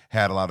rather,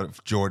 had a lot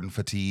of Jordan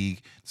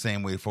fatigue,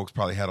 same way folks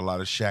probably had a lot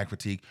of Shaq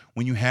fatigue.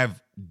 When you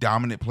have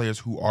dominant players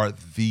who are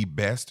the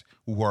best,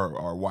 who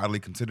are widely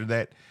considered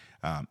that,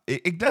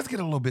 it does get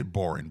a little bit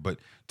boring. But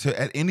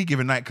at any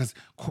given night, because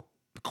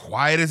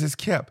quiet as it's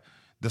kept,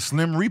 the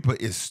Slim Reaper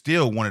is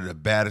still one of the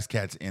baddest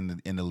cats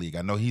in the league.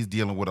 I know he's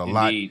dealing with a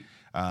Indeed.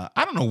 lot.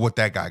 I don't know what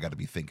that guy got to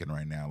be thinking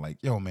right now. Like,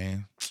 yo,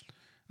 man,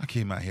 I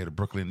came out here to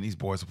Brooklyn, and these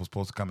boys are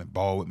supposed to come and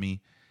ball with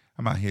me.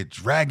 I'm out here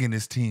dragging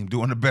this team,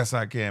 doing the best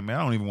I can, man.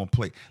 I don't even want to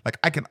play. Like,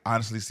 I can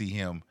honestly see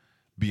him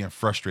being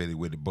frustrated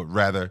with it, but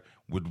rather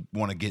would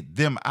want to get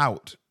them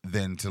out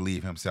than to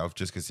leave himself,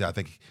 just because I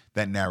think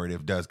that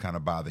narrative does kind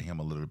of bother him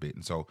a little bit.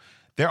 And so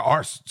there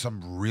are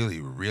some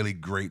really, really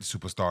great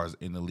superstars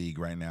in the league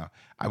right now.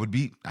 I would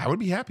be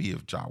happy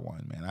if Ja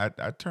won, man.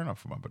 I'd turn up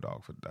for my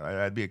dog.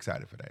 I'd be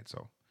excited for that.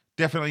 So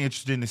definitely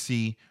interested to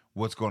see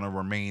what's going to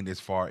remain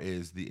as far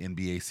as the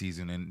NBA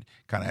season and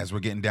kind of as we're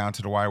getting down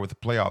to the wire with the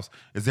playoffs.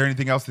 Is there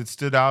anything else that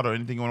stood out or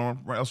anything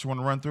else you want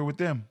to run through with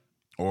them,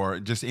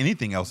 or just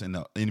anything else in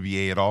the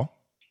NBA at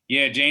all?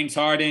 Yeah, James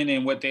Harden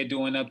and what they're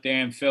doing up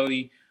there in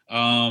Philly.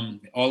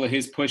 All of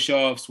his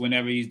push-offs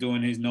whenever he's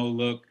doing his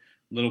no-look,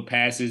 little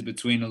passes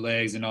between the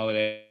legs and all of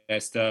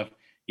that stuff.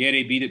 Yeah,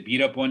 they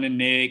beat up on the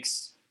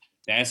Knicks.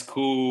 That's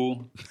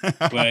cool.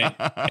 But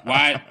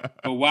why?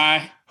 But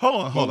why?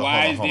 Hold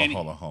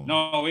on.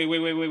 No,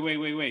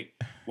 wait.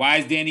 Why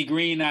is Danny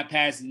Green not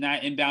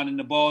inbounding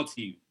the ball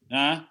to you?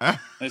 Huh?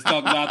 Let's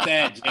talk about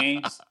that,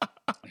 James.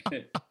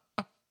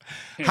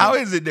 How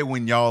is it that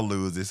when y'all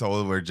lose, it's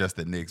we're just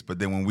the Knicks, but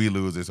then when we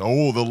lose, it's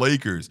the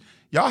Lakers?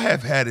 Y'all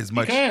have had as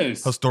much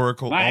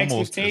historical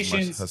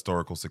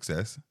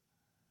success.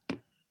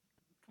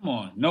 Come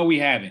on. No, we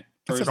haven't.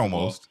 I said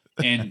almost.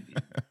 And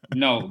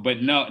no,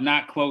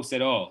 not close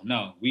at all.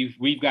 No,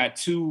 we've got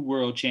 2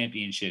 world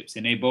championships,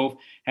 and they both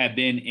have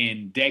been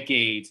in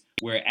decades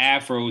where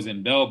afros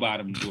and bell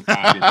bottoms were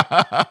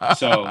popular.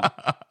 So,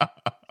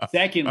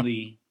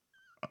 secondly,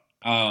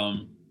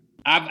 I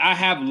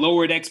have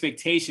lowered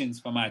expectations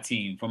for my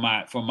team, for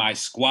my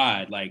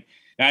squad. Like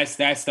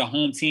that's the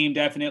home team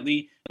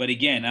definitely. But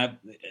again,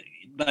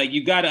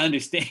 you got to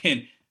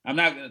understand. I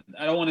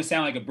don't want to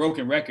sound like a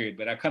broken record,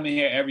 but I come in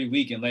here every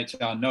week and let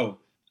y'all know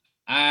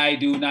I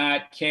do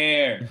not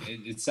care.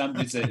 It's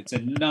a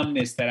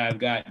numbness that I've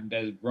gotten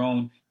that has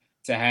grown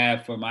to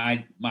have for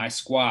my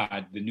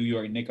squad, the New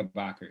York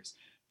Knickerbockers.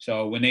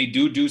 So when they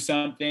do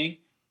something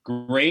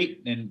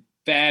great and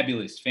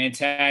fabulous,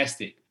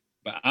 fantastic,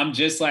 but I'm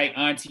just like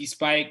Auntie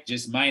Spike,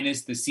 just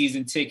minus the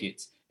season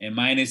tickets and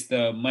minus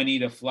the money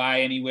to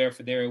fly anywhere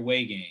for their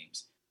away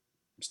games.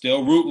 I'm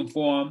still rooting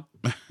for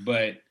them,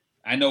 but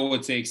I know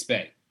what to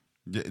expect.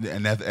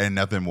 And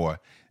nothing more.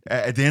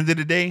 At the end of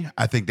the day,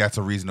 I think that's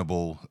a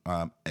reasonable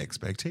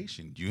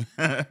expectation.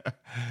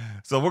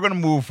 So we're going to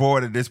move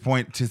forward at this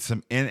point to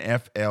some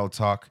NFL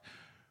talk.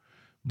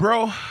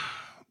 Bro,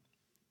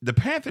 the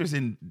Panthers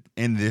in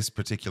this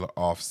particular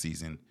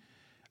offseason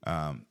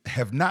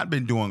have not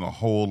been doing a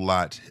whole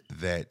lot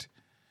that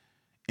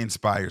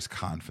inspires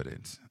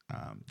confidence.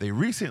 They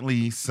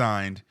recently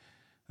signed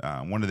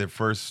one of their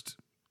first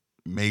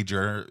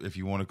major, if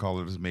you want to call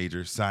it as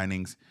major,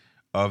 signings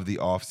of the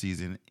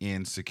offseason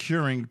in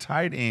securing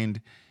tight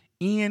end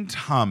Ian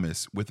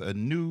Thomas with a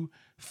new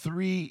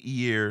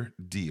 3-year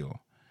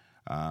deal.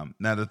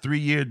 Now, the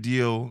 3-year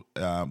deal,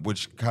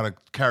 which kind of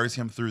carries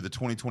him through the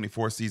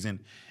 2024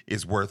 season,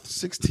 is worth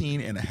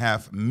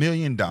 $16.5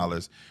 million,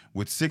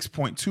 with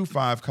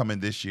 $6.25 coming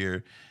this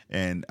year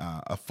and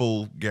a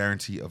full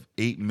guarantee of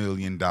 $8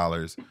 million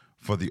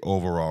for the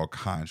overall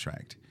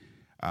contract.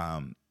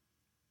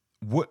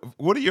 What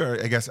are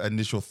your, I guess,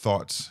 initial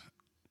thoughts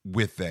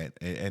with that,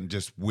 and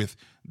just with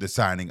the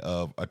signing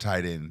of a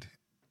tight end,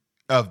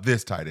 of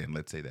this tight end?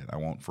 Let's say that. I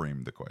won't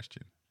frame the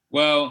question.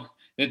 Well,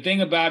 the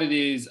thing about it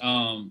is,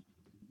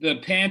 the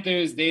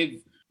Panthers,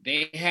 they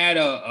had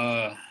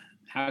a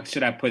how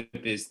should I put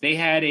this? They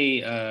had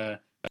a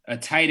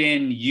tight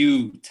end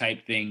U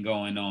type thing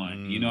going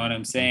on. You know what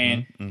I'm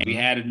saying? We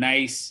had a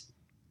nice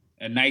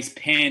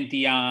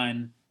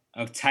pantheon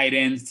of tight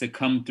ends to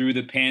come through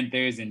the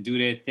Panthers and do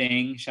their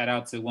thing. Shout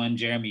out to one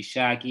Jeremy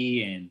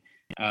Shockey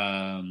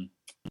and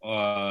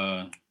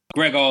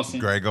Greg Olsen.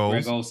 Greg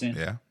Olsen,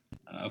 yeah,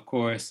 of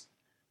course.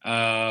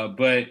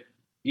 But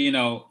you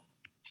know,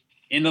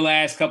 in the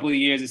last couple of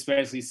years,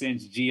 especially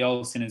since G.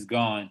 Olsen is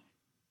gone,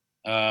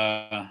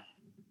 Ian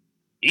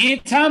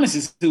Thomas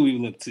is who we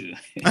look to.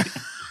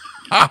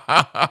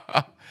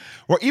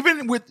 Well,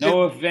 even with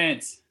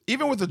offense,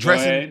 even with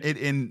addressing it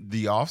in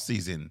the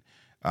offseason,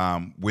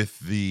 with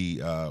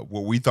the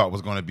what we thought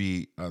was going to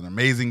be an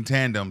amazing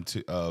tandem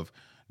of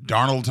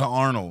Darnold to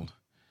Arnold,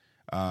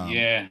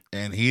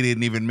 and he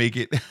didn't even make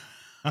it.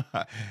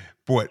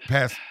 What,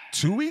 past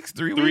 2 weeks,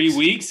 3 weeks? 3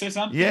 weeks or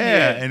something?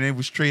 Yeah, and it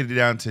was traded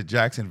down to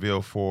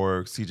Jacksonville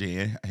for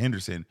C.J.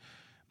 Henderson.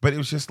 But it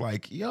was just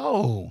like,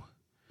 yo,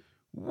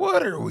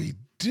 what are we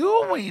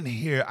doing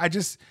here? I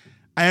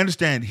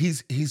understand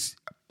he's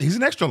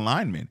an extra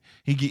lineman.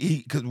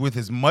 He with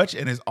as much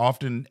and as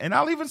often, and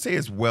I'll even say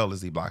as well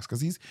as he blocks,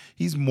 because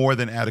he's more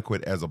than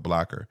adequate as a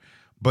blocker.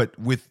 But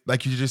with,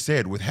 like you just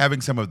said, with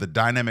having some of the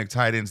dynamic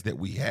tight ends that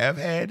we have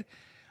had,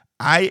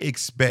 I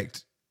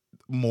expect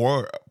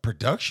more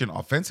production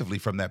offensively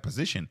from that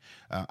position.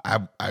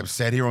 I've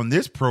sat here on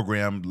this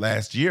program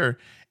last year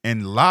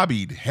and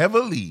lobbied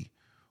heavily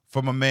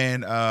for my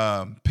man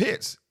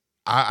Pitts.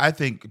 I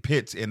think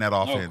Pitts in that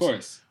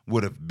offense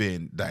would have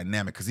been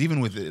dynamic, because even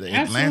with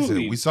Atlanta,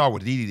 we saw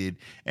what he did,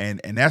 and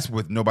that's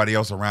with nobody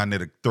else around there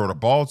to throw the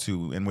ball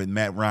to, and with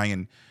Matt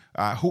Ryan,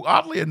 who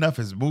oddly enough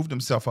has moved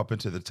himself up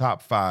into the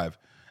top 5,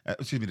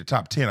 the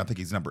top 10. I think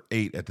he's number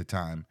 8 at the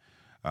time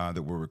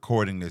that we're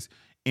recording this.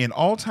 In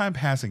all-time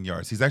passing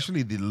yards, he's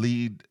actually the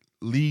league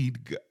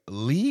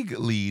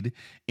lead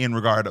in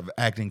regard of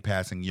acting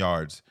passing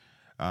yards,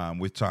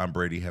 with Tom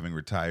Brady having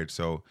retired.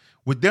 So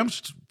with them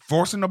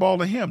forcing the ball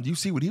to him, you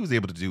see what he was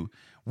able to do.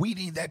 We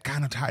need that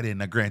kind of tight end.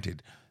 Now,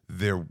 granted,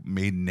 there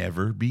may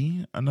never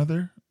be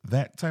another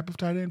that type of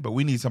tight end, but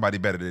we need somebody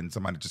better than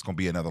somebody just going to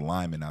be another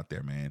lineman out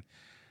there, man.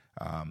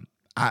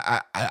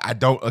 I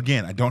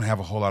don't have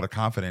a whole lot of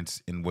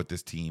confidence in what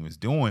this team is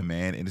doing,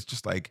 man. And it's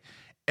just like,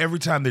 every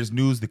time there's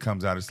news that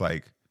comes out, it's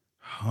like,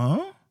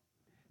 huh?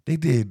 They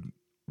did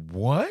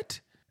what?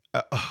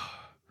 Does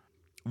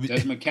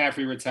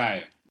McCaffrey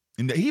retire?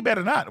 He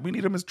better not. We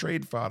need him as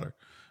trade fodder.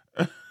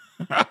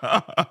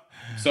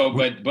 So,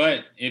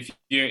 but if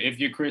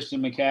you're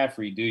Christian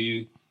McCaffrey, do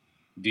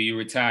you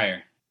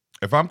retire?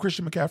 If I'm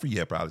Christian McCaffrey,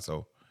 yeah, probably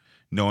so.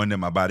 Knowing that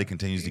my body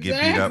continues to get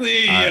beat up,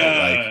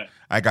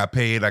 I got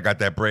paid, I got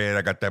that bread,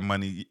 I got that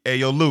money. Hey,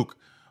 yo, Luke,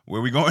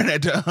 where we going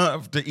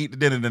to eat the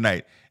dinner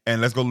tonight? And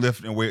let's go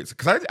lift and weights.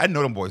 Because I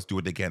know them boys do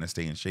what they can to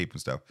stay in shape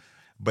and stuff.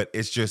 But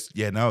it's just,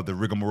 the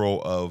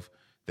rigmarole of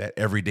that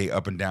everyday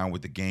up and down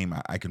with the game,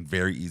 I can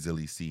very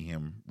easily see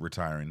him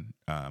retiring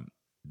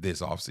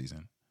this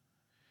offseason.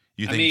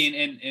 You think?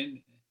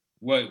 And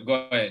what? Go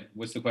ahead.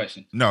 What's the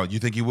question? No, you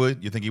think he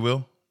would? You think he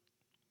will?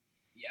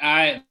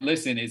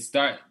 Listen.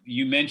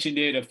 You mentioned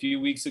it a few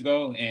weeks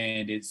ago,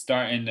 and it's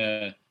starting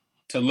to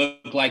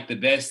look like the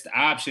best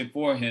option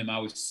for him. I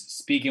was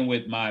speaking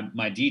with my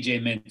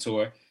DJ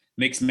mentor,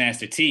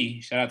 Mixmaster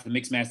T. Shout out to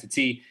Mixmaster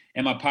T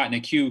and my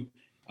partner Q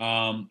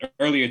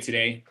earlier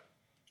today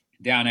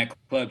down at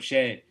Club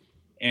Shed.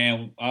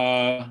 And,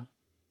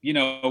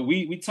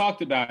 we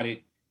talked about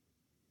it.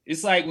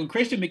 It's like when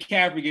Christian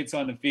McCaffrey gets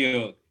on the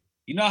field,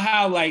 you know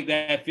how like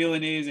that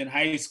feeling is in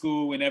high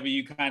school whenever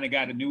you kind of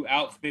got a new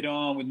outfit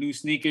on with new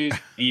sneakers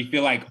and you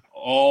feel like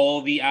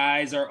all the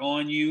eyes are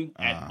on you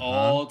at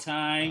all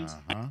times.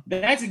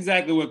 That's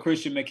exactly what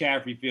Christian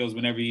McCaffrey feels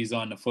whenever he's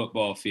on the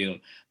football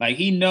field. Like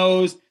he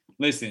knows,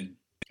 listen,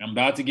 I'm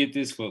about to get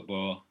this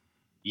football.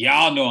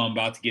 Y'all know I'm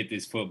about to get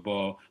this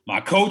football.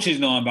 My coaches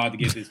know I'm about to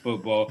get this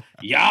football.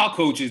 Y'all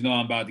coaches know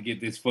I'm about to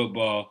get this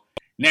football.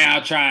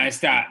 Now try and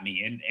stop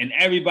me. And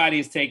everybody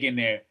is taking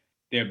their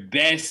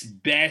best,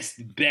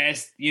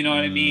 you know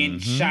what I mean,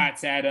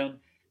 shots at him.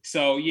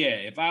 So, yeah,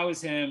 if I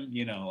was him,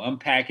 I'm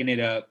packing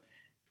it up.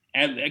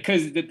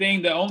 Because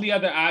the only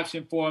other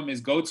option for him is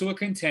go to a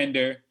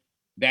contender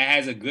that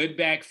has a good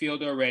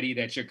backfield already,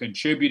 that you're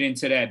contributing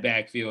to that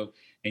backfield,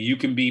 and you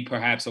can be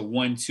perhaps a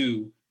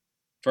 1-2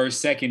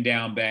 first, second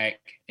down back,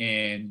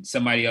 and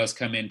somebody else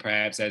come in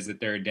perhaps as the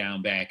third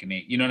down back, and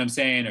you know what I'm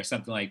saying, or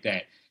something like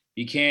that.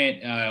 You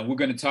can't. We're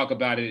going to talk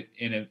about it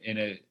in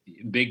a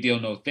big deal,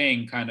 no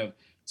thing. Kind of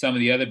some of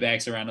the other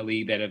backs around the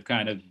league that have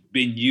kind of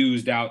been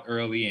used out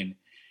early and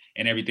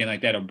everything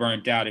like that, or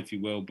burnt out, if you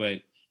will.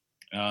 But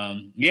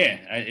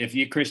if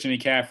you're Christian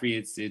McCaffrey,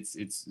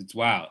 it's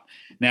wild.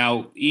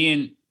 Now,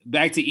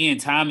 back to Ian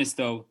Thomas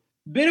though,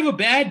 bit of a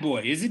bad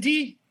boy, isn't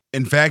he?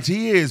 In fact,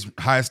 he is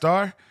high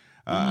star.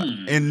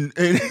 And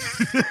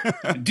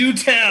do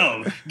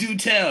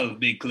tell,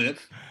 Big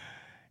Cliff.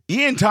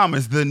 Ian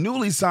Thomas, the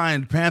newly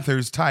signed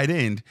Panthers tight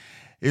end,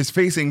 is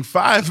facing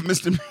 5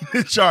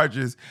 misdemeanor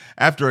charges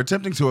after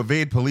attempting to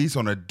evade police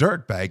on a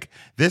dirt bike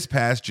this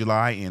past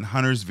July in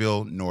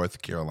Huntersville,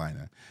 North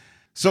Carolina.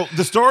 So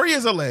the story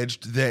is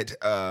alleged that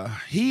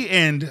he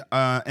and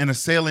an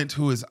assailant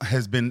who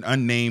has been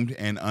unnamed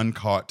and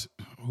uncaught,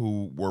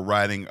 who were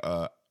riding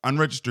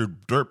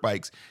unregistered dirt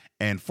bikes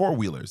and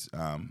four-wheelers.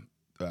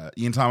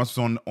 Ian Thomas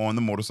was on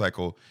the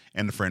motorcycle,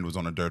 and the friend was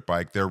on a dirt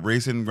bike. They're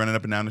racing, running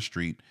up and down the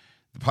street.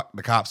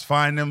 The cops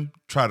find them,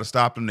 try to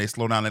stop them. They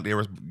slow down like they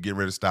were getting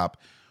ready to stop.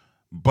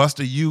 Bust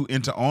a U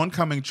into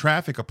oncoming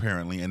traffic,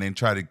 apparently, and then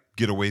try to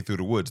get away through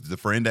the woods. The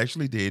friend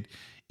actually did.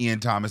 Ian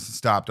Thomas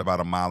stopped about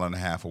 1.5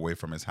 miles away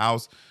from his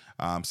house,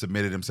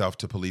 submitted himself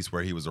to police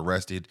where he was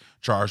arrested,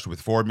 charged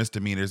with 4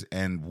 misdemeanors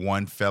and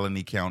 1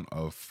 felony count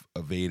of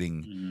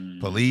evading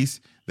police.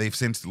 They've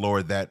since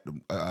lowered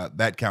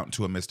that count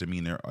to a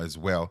misdemeanor as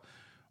well.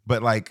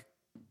 But, like,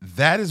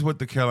 that is what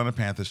the Carolina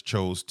Panthers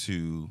chose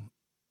to,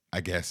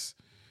 I guess,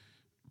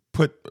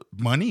 put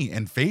money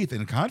and faith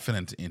and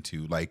confidence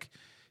into. Like,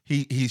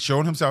 he's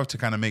shown himself to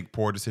kind of make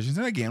poor decisions.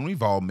 And again,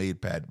 we've all made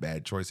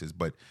bad choices.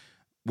 But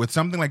with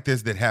something like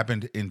this that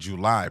happened in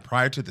July,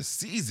 prior to the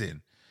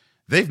season,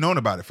 they've known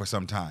about it for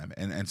some time.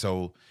 And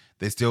so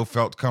they still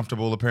felt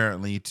comfortable,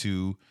 apparently,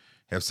 to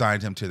have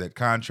signed him to that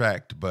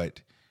contract.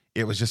 But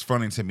it was just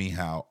funny to me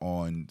how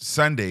on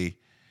Sunday,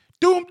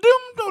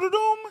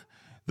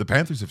 the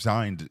Panthers have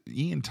signed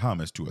Ian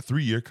Thomas to a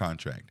 3-year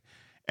contract.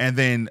 And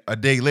then a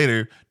day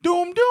later,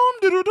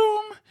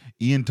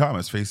 Ian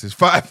Thomas faces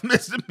 5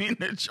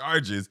 misdemeanor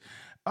charges.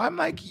 I'm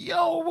like,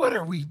 yo, what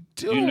are we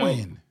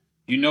doing?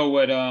 You know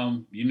what?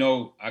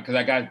 Because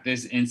I got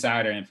this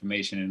insider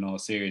information in all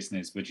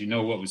seriousness, but you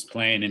know what was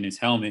playing in his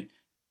helmet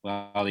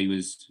while he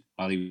was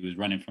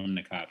running from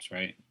the cops,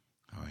 right?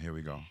 Oh, here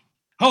we go.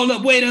 Hold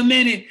up, wait a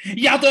minute.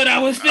 Y'all thought I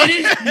was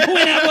finished?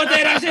 When I bought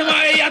that, I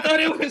said, y'all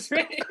thought it was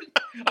finished?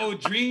 Oh,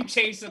 Dream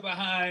Chaser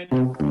behind.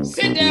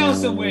 Sit down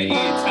somewhere, Ian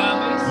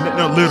Thomas.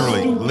 No,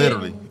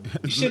 literally.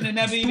 You shouldn't have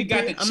never even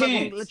got the chance. I'm not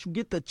gonna let you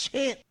get the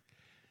chance.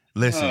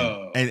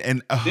 Listen,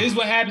 and this is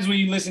what happens when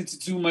you listen to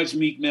too much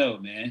Meek Mill,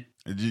 man.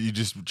 You're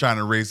just trying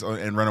to race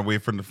and run away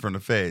from the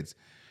feds.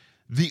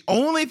 The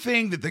only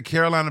thing that the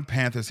Carolina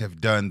Panthers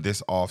have done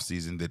this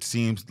offseason that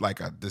seems like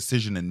a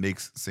decision that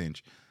makes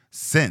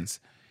sense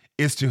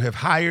is to have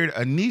hired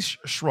Anish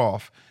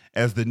Shroff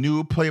as the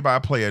new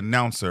play-by-play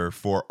announcer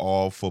for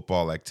all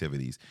football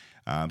activities.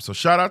 So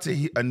shout out to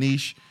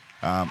Anish.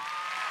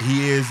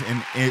 He is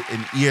an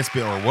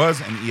ESPN, or was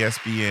an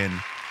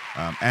ESPN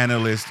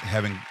analyst,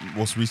 having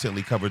most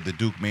recently covered the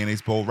Duke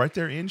Mayonnaise Bowl right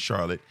there in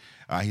Charlotte.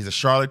 He's a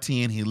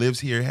Charlottean. He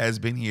lives here, has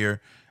been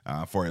here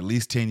for at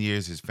least 10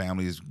 years. His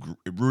family is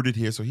rooted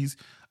here, so he's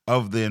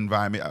of the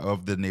environment,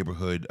 of the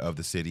neighborhood, of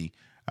the city.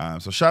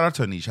 So shout out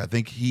to Anish. I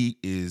think he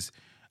is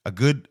a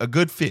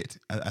good fit.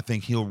 I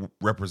think he'll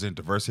represent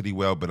diversity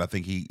well, but I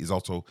think he is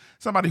also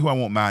somebody who I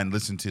won't mind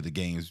listening to the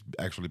games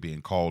actually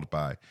being called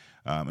by.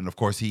 And of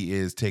course, he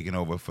is taking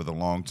over for the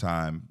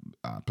longtime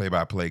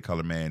play-by-play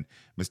color man,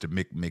 Mr.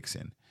 Mick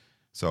Mixon.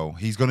 So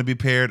he's going to be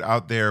paired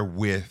out there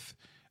with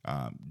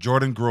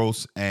Jordan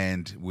Gross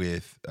and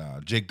with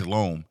Jake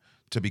Delhomme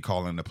to be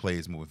calling the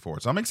plays moving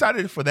forward. So I'm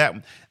excited for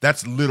that.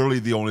 That's literally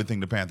the only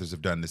thing the Panthers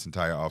have done this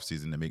entire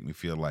offseason to make me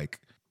feel like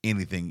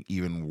anything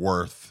even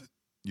worth,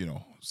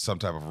 some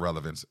type of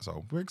relevance.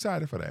 So we're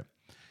excited for that.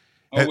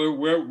 Oh,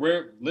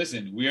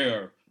 we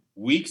are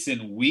weeks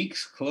and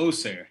weeks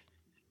closer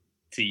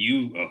to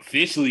you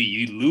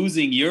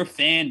losing your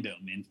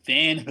fandom and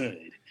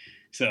fanhood.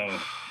 So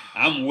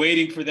I'm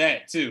waiting for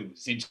that too,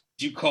 since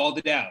you called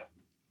it out,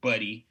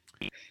 buddy.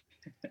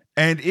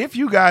 And if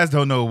you guys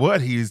don't know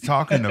what he's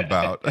talking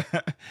about,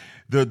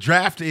 the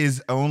draft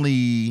is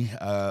only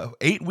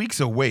 8 weeks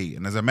away.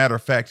 And as a matter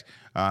of fact,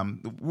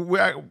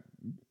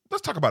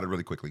 let's talk about it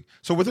really quickly.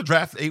 So with the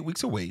draft 8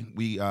 weeks away,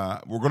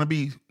 we're going to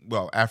be,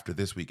 after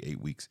this week,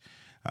 8 weeks,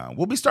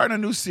 we'll be starting a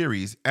new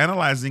series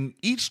analyzing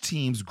each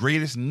team's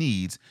greatest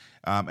needs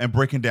and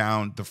breaking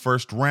down the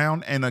first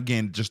round and,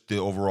 again, just the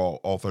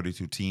overall all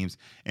 32 teams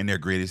and their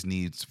greatest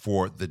needs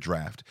for the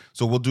draft.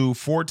 So we'll do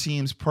 4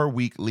 teams per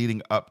week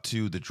leading up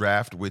to the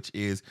draft, which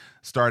is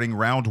starting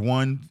round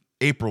 1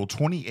 April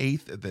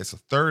 28th. That's a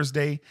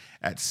Thursday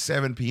at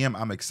 7 p.m.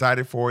 I'm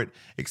excited for it,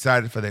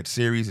 excited for that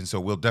series, and so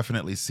we'll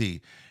definitely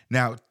see.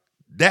 Now,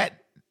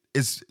 that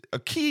is a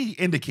key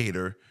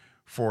indicator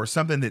for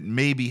something that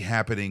may be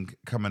happening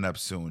coming up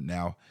soon.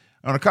 Now,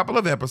 On a couple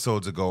of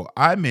episodes ago,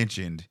 I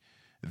mentioned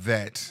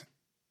that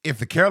if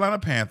the Carolina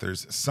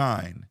Panthers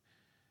sign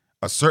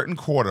a certain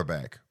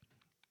quarterback,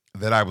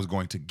 that I was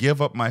going to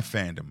give up my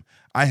fandom.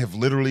 I have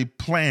literally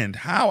planned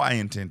how I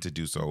intend to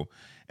do so,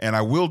 and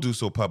I will do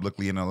so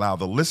publicly and allow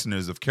the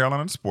listeners of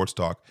Carolina Sports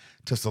Talk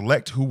to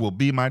select who will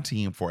be my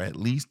team for at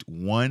least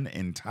one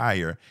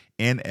entire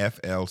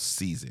NFL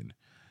season.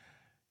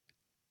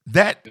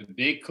 That the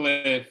Big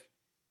Cliff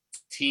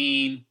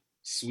team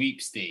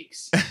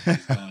sweepstakes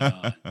is going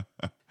on.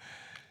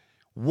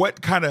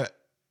 What kind of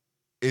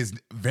is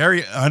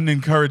very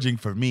unencouraging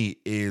for me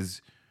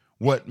is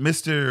what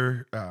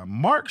Mr.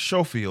 Mark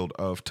Schofield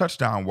of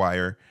Touchdown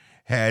Wire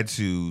had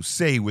to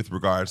say with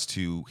regards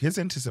to his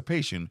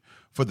anticipation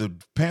for the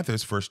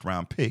Panthers'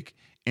 first-round pick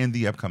in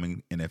the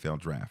upcoming NFL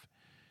draft.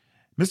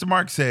 Mr.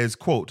 Mark says,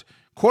 quote,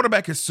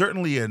 "Quarterback is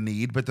certainly a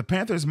need, but the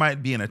Panthers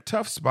might be in a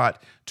tough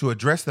spot to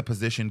address the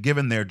position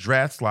given their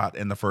draft slot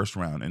in the first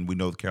round." And we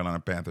know the Carolina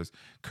Panthers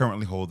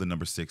currently hold the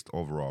number 6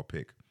 overall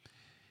pick.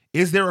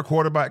 Is there a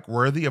quarterback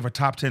worthy of a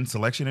top 10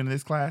 selection in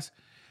this class?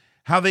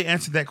 How they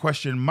answer that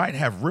question might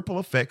have ripple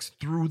effects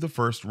through the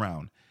first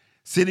round.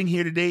 Sitting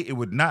here today, it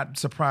would not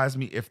surprise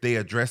me if they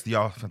address the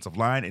offensive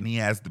line, and he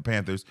has the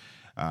Panthers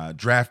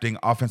drafting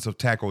offensive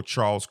tackle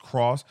Charles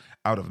Cross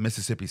out of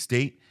Mississippi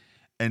State.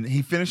 And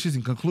he finishes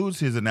and concludes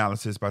his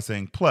analysis by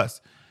saying, plus,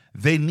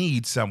 they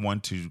need someone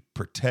to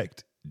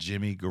protect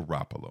Jimmy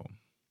Garoppolo.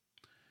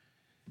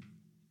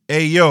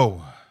 Hey,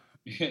 yo,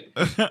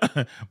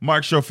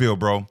 Mark Schofield,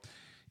 bro.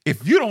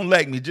 If you don't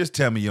like me, just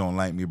tell me you don't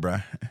like me, bro.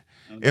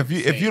 If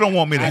you don't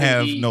want me to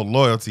have no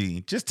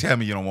loyalty, just tell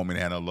me you don't want me to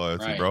have no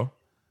loyalty, right, bro.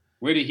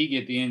 Where did he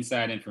get the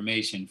inside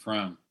information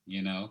from,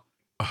 you know?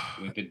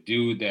 With a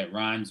dude that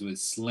rhymes with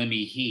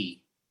Slimmy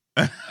He.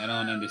 I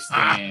don't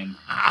understand.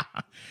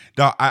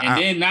 No,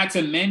 then not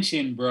to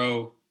mention,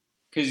 bro,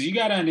 because you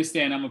got to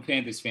understand I'm a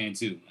Panthers fan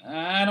too.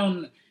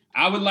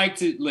 I would like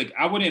to, look,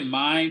 I wouldn't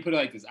mind, put it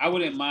like this, I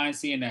wouldn't mind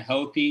seeing a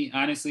healthy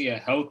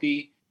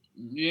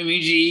Jimmy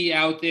G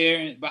out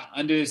there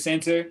under the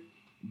center.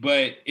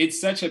 But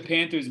it's such a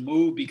Panthers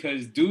move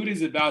because dude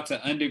is about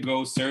to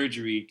undergo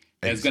surgery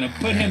that's going to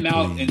put him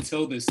out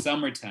until the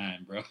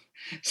summertime, bro.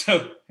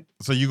 So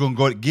you're going to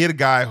go get a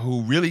guy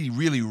who really,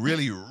 really,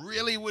 really,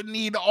 really would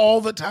need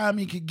all the time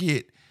he could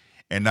get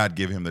and not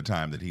give him the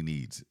time that he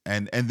needs.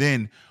 And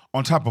then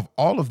on top of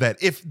all of that,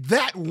 if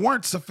that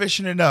weren't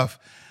sufficient enough,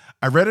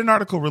 I read an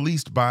article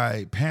released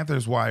by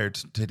Panthers Wire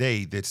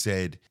today that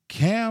said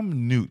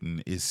Cam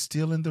Newton is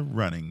still in the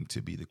running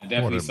to be the quarterback.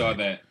 I definitely saw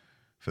that.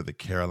 For the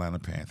Carolina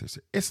Panthers.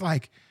 It's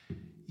like,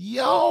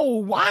 yo,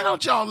 why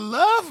don't y'all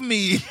love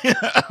me?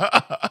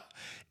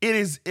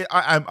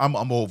 I'm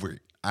over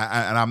it.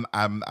 I'm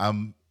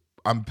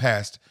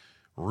past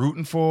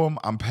rooting for him.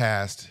 I'm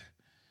past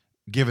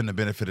giving the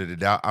benefit of the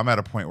doubt. I'm at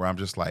a point where I'm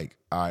just like,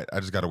 all right, I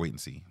just gotta wait and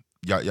see.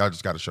 Y'all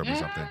just gotta show me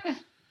something.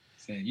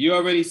 You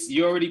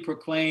already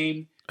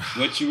proclaimed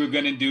what you were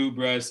gonna do,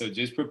 bro. So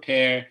just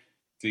prepare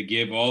to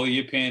give all of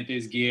your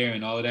Panthers gear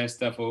and all of that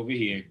stuff over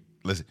here.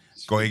 Listen,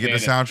 go ahead and get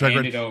the soundtrack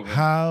ready.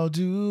 How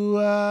do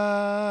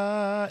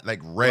I ready?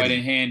 Go ahead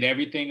and hand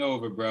everything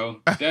over,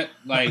 bro.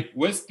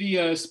 What's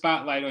the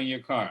spotlight on your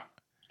car?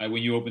 Like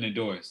when you open the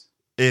doors?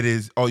 It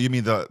is. Oh, you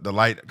mean the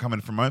light coming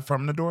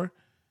from the door?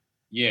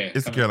 Yeah,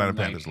 it's the Carolina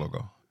Panthers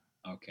logo.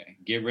 Okay,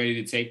 get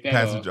ready to take that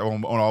passenger off.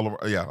 on all over.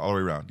 Yeah, all the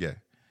way around. Yeah.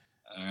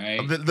 All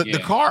right.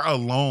 The car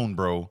alone,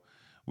 bro,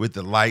 with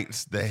the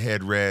lights, the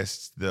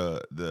headrests,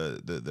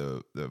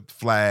 the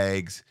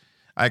flags.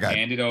 I got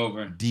hand it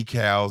over.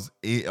 Decals.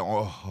 Hand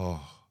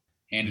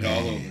it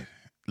all over.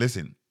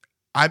 Listen,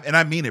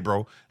 I mean it,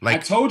 bro. Like I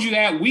told you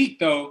that week,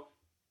 though.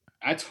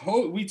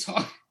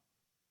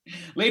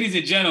 Ladies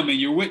and gentlemen,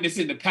 you're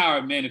witnessing the power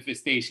of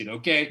manifestation,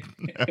 okay?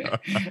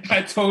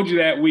 I told you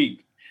that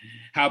week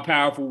how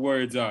powerful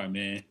words are,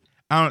 man.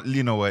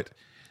 You know what?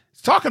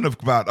 Talking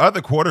about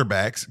other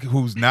quarterbacks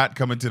who's not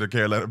coming to the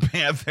Carolina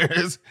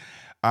Panthers,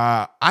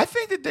 I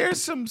think that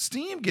there's some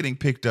steam getting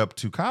picked up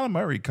to Kyler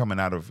Murray coming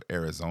out of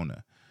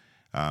Arizona.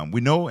 We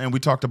know, and we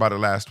talked about it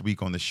last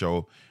week on the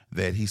show,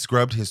 that he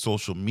scrubbed his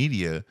social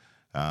media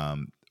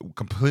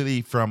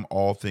completely from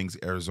all things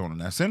Arizona.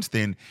 Now, since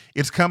then,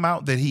 it's come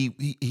out that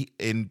he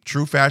in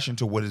true fashion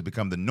to what has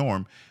become the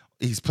norm,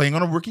 he's playing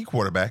on a rookie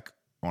quarterback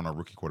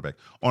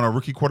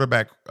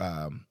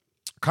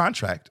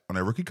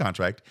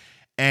contract,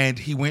 and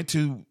he went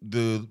to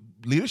the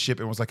leadership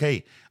and was like,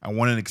 "Hey, I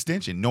want an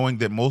extension," knowing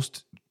that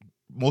most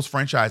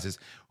franchises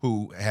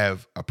who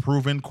have a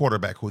proven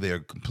quarterback who they are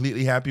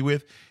completely happy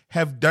with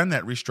have done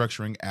that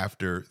restructuring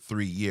after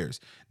 3 years.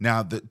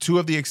 Now, the two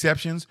of the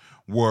exceptions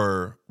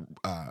were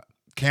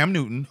Cam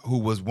Newton, who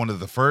was one of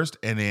the first,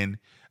 and then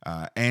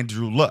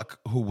Andrew Luck,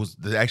 who was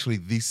actually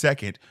the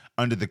second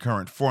under the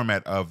current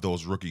format of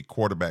those rookie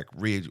quarterback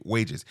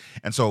wages.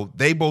 And so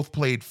they both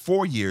played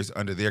 4 years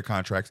under their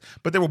contracts,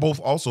 but they were both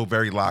also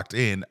very locked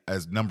in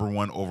as number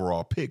one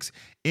overall picks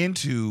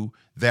into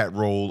that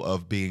role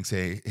of being,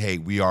 say, hey,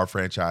 we are a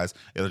franchise.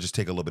 It'll just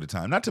take a little bit of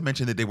time. Not to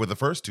mention that they were the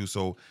first two,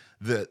 so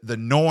the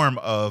norm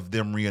of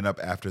them re up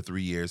after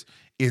 3 years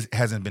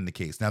hasn't been the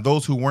case. Now,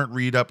 those who weren't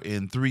re up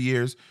in 3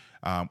 years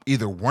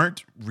either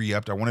weren't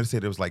re-upped. I wanted to say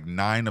there was like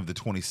 9 of the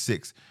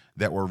 26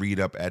 that were re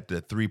up at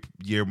the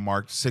 3-year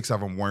mark. 6 of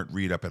them weren't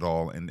re up at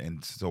all,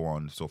 and so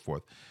on and so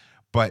forth.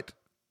 But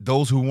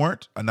those who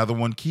weren't, another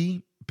one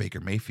key, Baker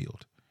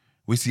Mayfield.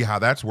 We see how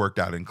that's worked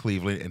out in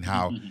Cleveland, and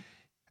how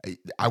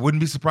I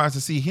wouldn't be surprised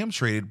to see him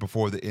traded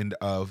before the end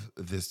of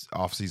this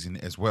offseason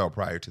as well,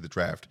 prior to the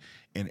draft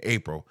in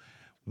April.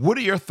 What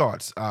are your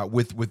thoughts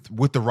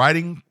with the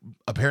writing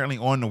apparently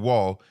on the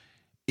wall?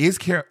 Is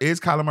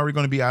Kyler Murray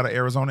going to be out of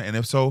Arizona? And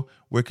if so,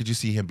 where could you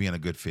see him being a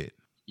good fit?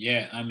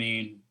 Yeah, I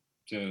mean,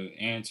 to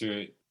answer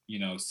it,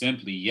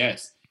 simply,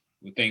 yes.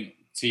 We think,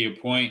 to your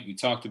point, we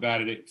talked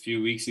about it a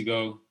few weeks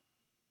ago,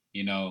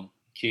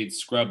 kids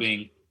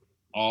scrubbing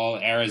all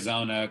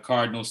Arizona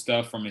Cardinal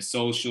stuff from his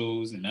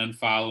socials and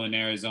unfollowing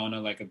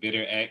Arizona like a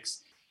bitter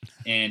ex.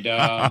 And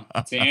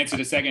to answer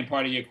the second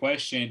part of your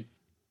question,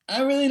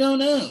 I really don't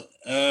know.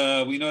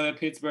 We know that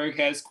Pittsburgh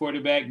has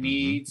quarterback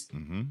needs.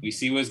 Mm-hmm. We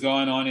see what's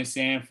going on in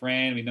San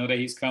Fran. We know that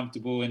he's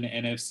comfortable in the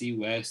NFC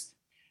West.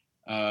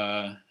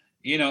 I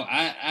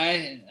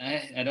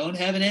don't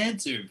have an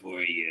answer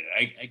for you.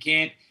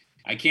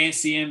 I can't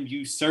see him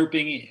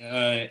usurping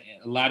a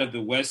lot of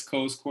the West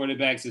Coast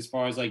quarterbacks as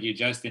far as like your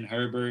Justin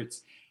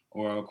Herberts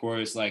or, of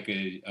course, like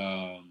a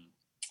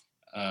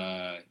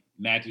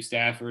Matthew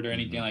Stafford or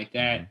anything like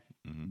that.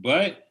 Mm-hmm.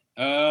 But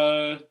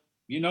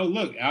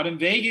look, out in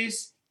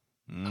Vegas,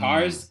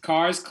 cars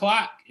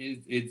clock.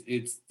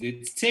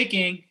 It's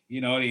ticking.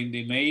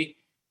 They may.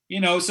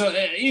 There's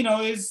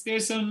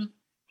some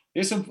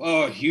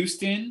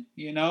Houston.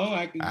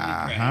 I can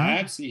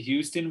perhaps see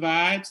Houston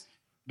vibes.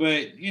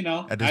 But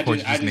at this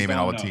point, you're just naming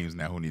all the teams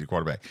now who need a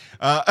quarterback.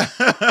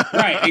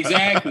 Right,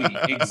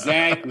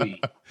 exactly.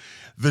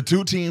 The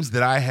 2 teams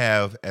that I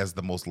have as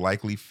the most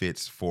likely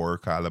fits for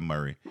Kyler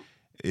Murray,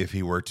 if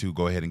he were to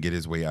go ahead and get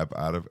his way out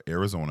of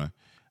Arizona,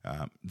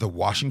 the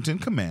Washington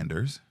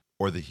Commanders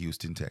or the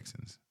Houston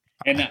Texans.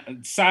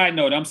 And side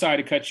note, I'm sorry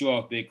to cut you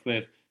off, Big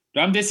Cliff,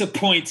 but I'm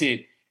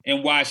disappointed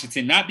in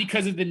Washington, not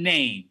because of the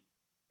name,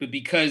 but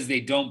because they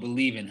don't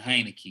believe in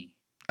Heineke.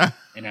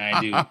 And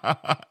I do.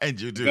 And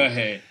you do. Go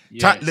ahead.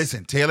 Yes.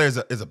 Listen, Taylor is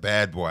a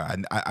bad boy.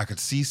 I could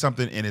see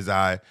something in his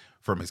eye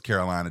from his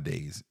Carolina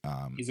days.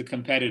 He's a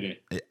competitor.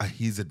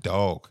 He's a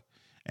dog,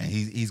 and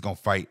he's gonna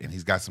fight, and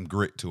he's got some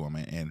grit to him.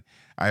 And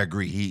I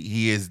agree.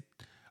 He is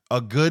a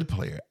good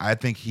player. I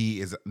think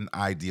he is an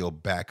ideal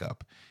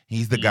backup.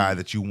 He's the guy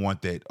that you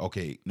want that,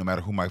 okay, no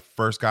matter who my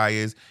first guy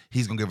is,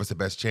 he's gonna give us the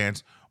best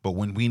chance. But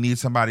when we need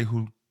somebody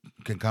who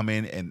can come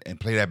in and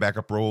play that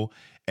backup role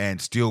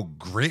and still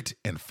grit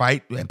and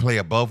fight and play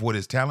above what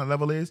his talent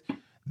level is,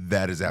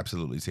 that is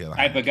absolutely Taylor.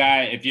 Type of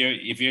guy,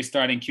 if your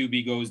starting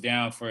QB goes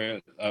down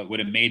for with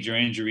a major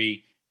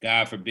injury,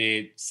 God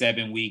forbid,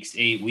 7 weeks,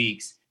 8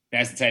 weeks,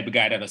 that's the type of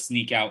guy that'll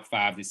sneak out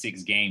 5 to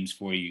 6 games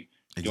for you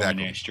during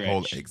that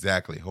stretch.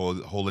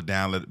 Hold it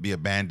down, let it be a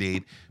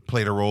Band-Aid,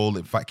 play the role,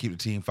 and keep the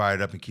team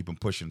fired up and keep them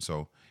pushing.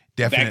 So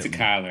definitely. Back to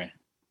Kyler.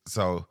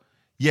 So,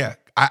 yeah,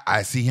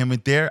 I see him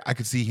in there. I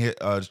could see him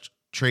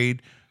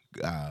trade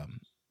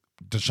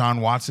Deshaun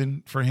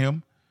Watson for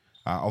him.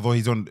 Although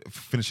he's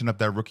finishing up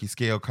that rookie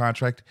scale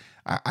contract,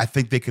 I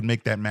think they could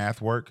make that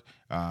math work.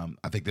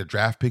 I think their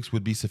draft picks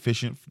would be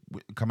sufficient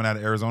coming out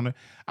of Arizona.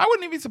 I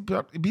wouldn't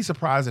even be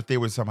surprised if they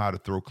were somehow to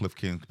throw Cliff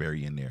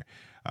Kingsbury in there.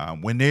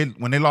 When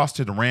they lost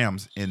to the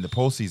Rams in the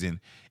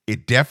postseason,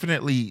 it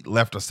definitely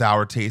left a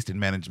sour taste in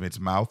management's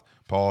mouth.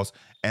 Pause.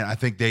 And I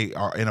think they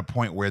are in a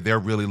point where they're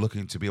really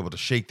looking to be able to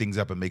shake things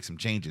up and make some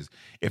changes.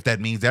 If that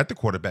means at the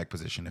quarterback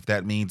position, if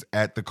that means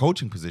at the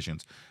coaching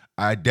positions,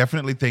 I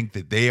definitely think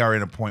that they are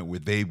in a point where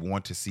they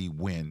want to see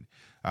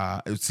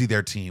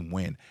their team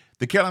win.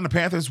 The Carolina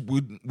Panthers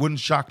wouldn't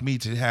shock me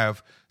to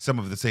have some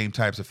of the same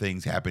types of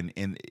things happen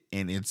in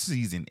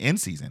season.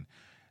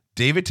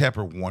 David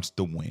Tepper wants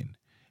to win.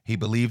 He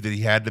believed that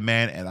he had the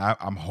man, and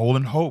I'm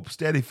holding hope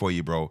steady for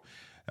you, bro.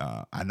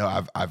 I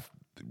know I've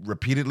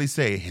repeatedly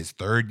say his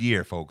 3rd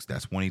year, folks.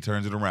 That's when he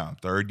turns it around.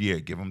 3rd year,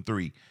 give him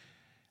 3.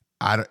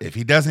 If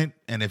he doesn't,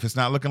 and if it's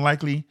not looking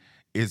likely,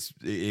 it's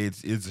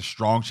a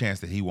strong chance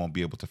that he won't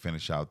be able to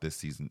finish out this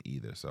season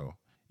either. So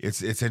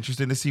it's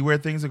interesting to see where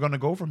things are going to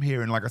go from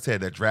here. And like I said,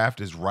 that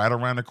draft is right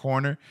around the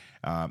corner.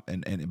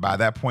 And by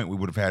that point, we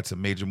would have had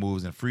some major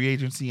moves in free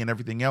agency and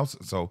everything else.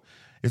 So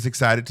it's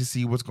excited to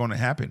see what's going to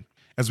happen.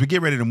 As we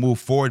get ready to move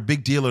forward,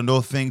 Big Deal or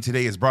No Thing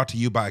today is brought to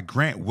you by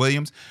Grant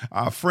Williams,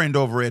 our friend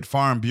over at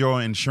Farm Bureau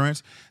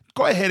Insurance.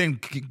 Go ahead and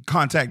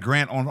contact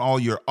Grant on all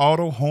your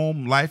auto,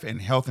 home, life,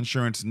 and health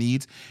insurance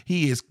needs.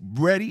 He is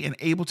ready and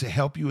able to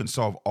help you and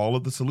solve all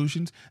of the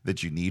solutions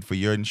that you need for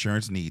your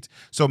insurance needs.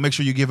 So make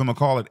sure you give him a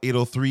call at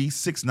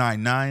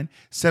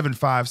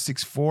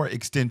 803-699-7564,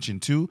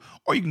 extension 2,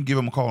 or you can give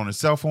him a call on his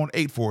cell phone,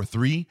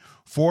 843-4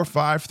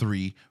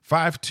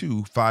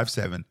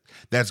 888-453-5257.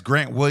 That's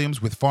Grant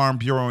Williams with Farm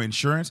Bureau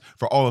Insurance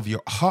for all of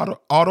your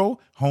auto,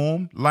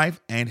 home,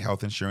 life, and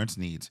health insurance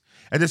needs.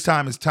 At this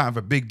time, it's time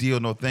for Big Deal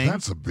No Thing.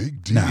 That's a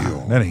big deal.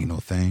 Nah, that ain't no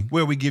thing.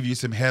 Where we give you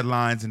some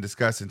headlines and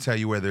discuss and tell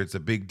you whether it's a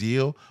big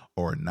deal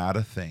or not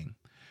a thing.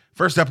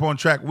 First up on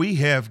track, we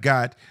have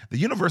got the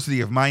University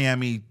of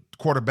Miami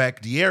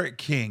quarterback D'Eriq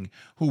King,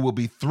 who will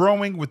be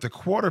throwing with the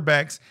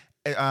quarterbacks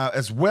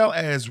as well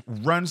as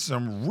run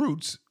some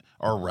routes,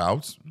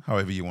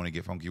 however you want to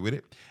get funky with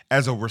it,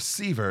 as a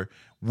receiver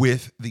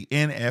with the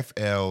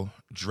NFL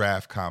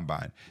Draft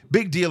Combine.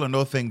 Big deal or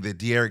no thing that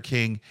D'Eriq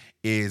King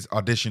is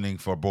auditioning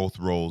for both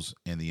roles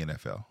in the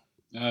NFL?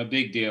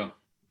 Big deal.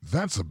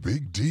 That's a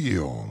big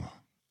deal.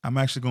 I'm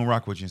actually going to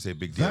rock with you and say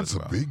big deal. That's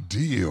a big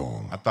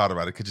deal. I thought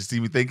about it. Could you see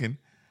me thinking?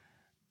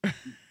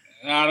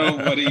 I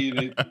don't want to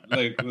even,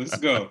 let's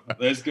go.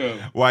 Let's go.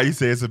 Why you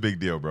say it's a big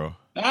deal, bro?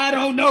 I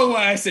don't know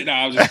why I said no.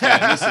 I'm just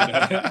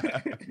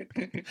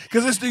kidding.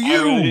 Because it's the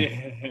you.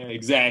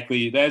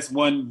 Exactly. That's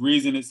one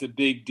reason it's a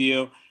big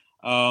deal.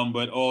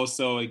 But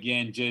also,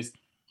 again, just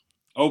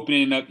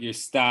opening up your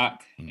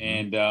stock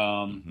and,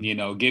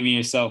 giving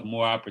yourself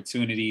more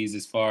opportunities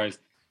as far as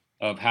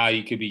of how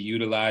you could be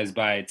utilized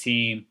by a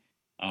team.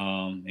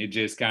 It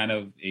just kind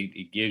of,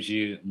 it gives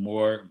you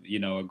more,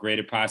 a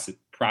greater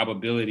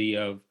probability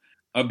of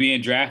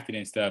being drafted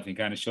and stuff, and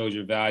kind of shows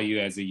your value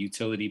as a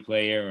utility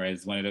player or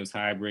as one of those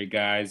hybrid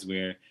guys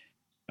where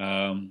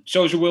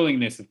shows your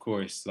willingness, of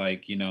course.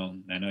 I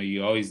know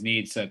you always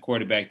need a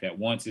quarterback that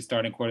wants a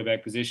starting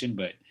quarterback position,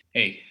 but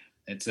hey,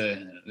 it's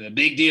a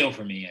big deal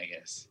for me, I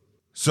guess.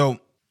 So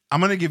I'm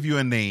going to give you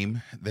a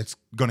name that's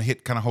going to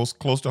hit kind of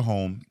close to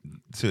home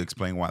to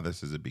explain why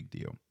this is a big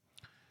deal.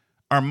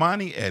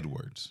 Armani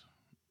Edwards.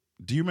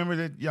 Do you remember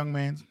that young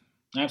man?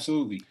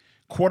 Absolutely.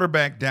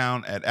 Quarterback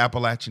down at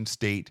Appalachian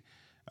State.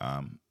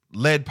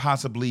 Led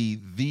possibly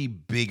the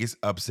biggest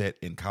upset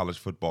in college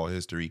football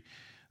history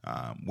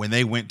when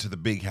they went to the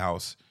Big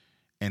House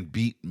and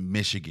beat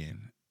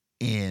Michigan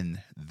in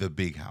the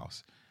Big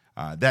House.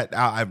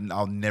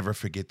 I'll never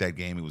forget that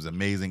game. It was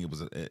amazing. It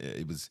was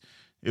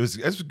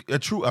a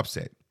true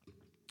upset.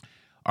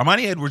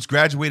 Armani Edwards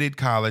graduated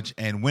college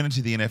and went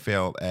into the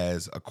NFL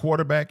as a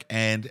quarterback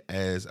and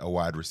as a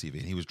wide receiver.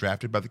 He was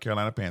drafted by the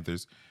Carolina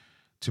Panthers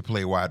to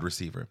play wide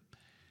receiver.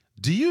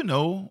 Do you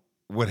know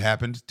what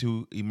happened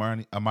to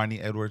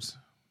Armani Edwards?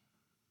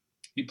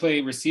 He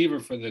played receiver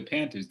for the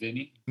Panthers, didn't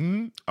he?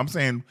 Mm-hmm. I'm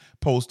saying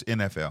post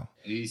NFL.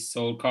 He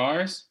sold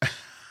cars?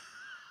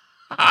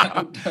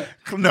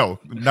 No,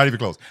 not even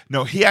close.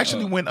 No, he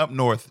actually went up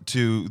north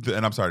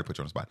and I'm sorry to put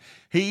you on the spot.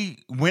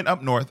 He went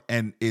up north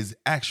and is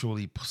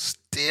actually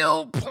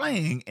still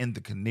playing in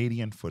the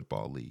Canadian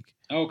Football League.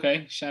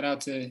 Okay, shout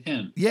out to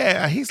him.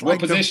 Yeah, he's what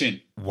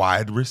position?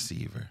 Wide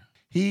receiver.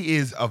 He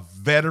is a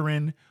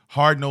veteran,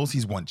 hard-nosed.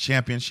 He's won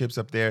championships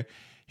up there.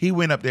 He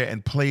went up there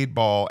and played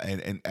ball,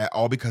 and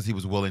all because he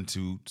was willing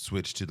to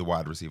switch to the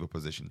wide receiver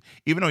position.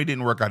 Even though he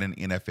didn't work out in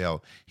the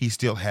NFL, he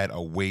still had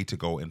a way to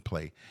go and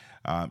play.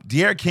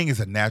 D'Eriq King is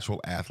a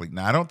natural athlete.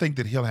 Now, I don't think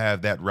that he'll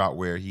have that route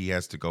where he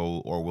has to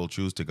go or will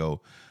choose to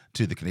go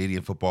to the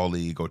Canadian Football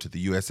League or to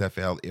the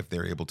USFL if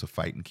they're able to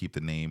fight and keep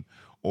the name,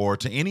 or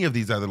to any of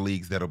these other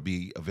leagues that'll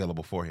be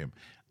available for him.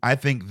 I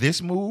think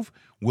this move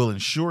will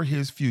ensure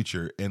his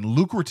future and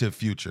lucrative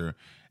future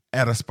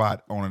at a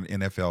spot on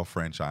an NFL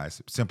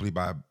franchise simply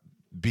by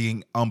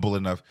being humble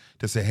enough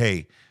to say,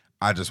 hey,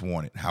 I just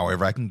want it.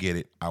 However I can get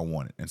it, I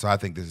want it. And so I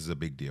think this is a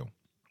big deal.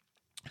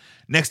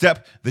 Next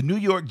up, the New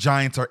York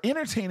Giants are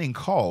entertaining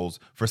calls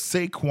for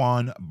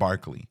Saquon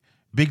Barkley.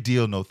 Big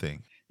deal, no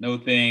thing. No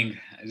thing.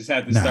 I just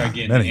have to start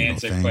getting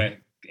the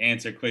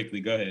answer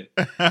quickly. Go ahead.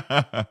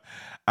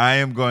 I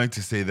am going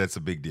to say that's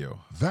a big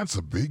deal. That's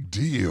a big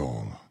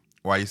deal.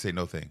 Why you say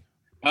no thing?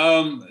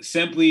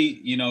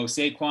 Simply,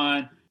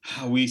 Saquon,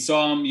 we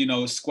saw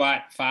him,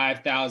 squat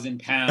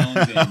 5,000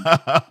 pounds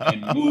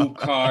and move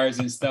cars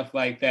and stuff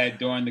like that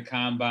during the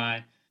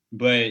combine.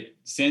 But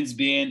since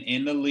being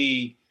in the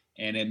league,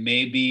 and it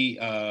may be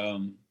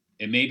an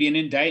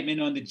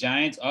indictment on the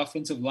Giants'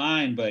 offensive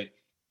line, but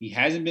he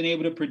hasn't been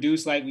able to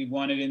produce like we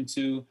wanted him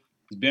to.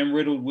 He's been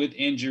riddled with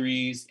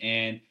injuries,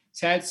 and he's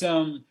had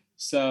some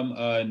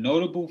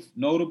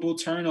notable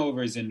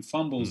turnovers and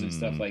fumbles and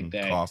stuff like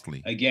that.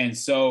 Costly. Again,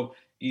 so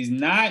he's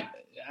not.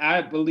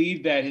 I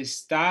believe that his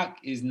stock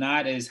is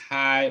not as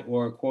high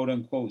or quote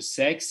unquote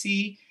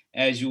sexy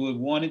as you would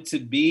want it to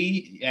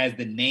be, as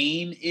the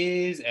name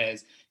is,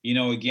 as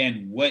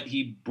again, what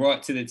he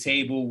brought to the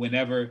table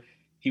whenever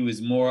he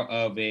was more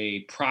of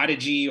a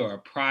prodigy or a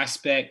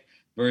prospect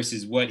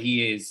versus what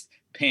he is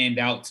panned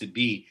out to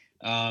be.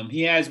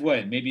 He has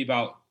maybe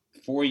about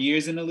 4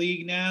 years in the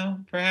league now,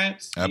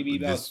 perhaps? Maybe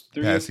about this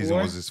 3 past or 4? season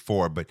was his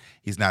 4, but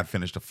he's not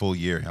finished a full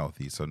year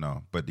healthy, so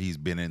no. But he's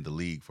been in the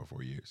league for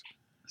 4 years.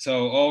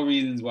 So all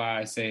reasons why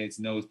I say it's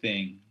no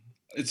thing.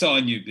 It's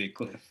on you, Big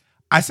Cliff.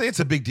 I say it's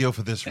a big deal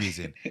for this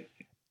reason.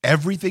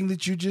 Everything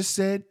that you just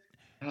said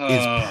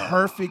is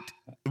perfect.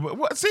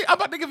 See, I'm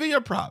about to give you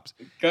your props.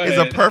 Go It's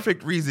a ahead.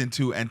 perfect reason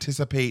to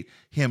anticipate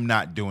him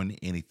not doing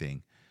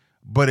anything.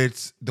 But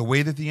it's the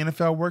way that the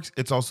NFL works.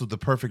 It's also the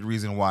perfect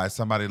reason why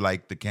somebody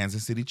like the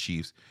Kansas City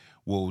Chiefs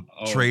will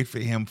trade for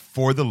him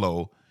for the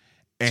low,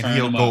 and Turn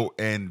he'll him go up.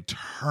 and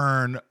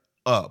turn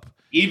up.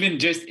 Even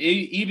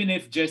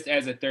if just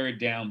as a third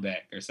down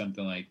back or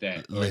something like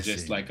that, or just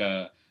Listen. like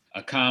a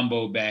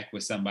combo back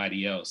with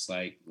somebody else.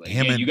 Like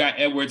Him yeah, and- you got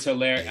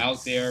Edwards-Helaire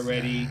out there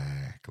already.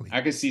 Exactly.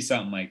 I could see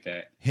something like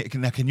that.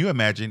 Now, can you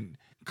imagine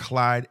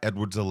Clyde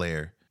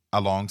Edwards-Helaire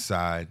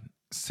alongside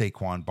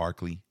Saquon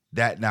Barkley?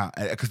 That now,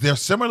 because they're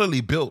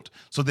similarly built,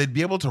 so they'd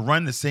be able to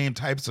run the same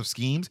types of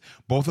schemes.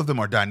 Both of them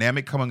are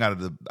dynamic coming out of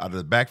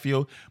the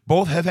backfield.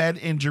 Both have had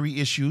injury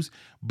issues,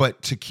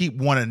 but to keep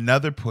one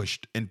another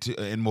pushed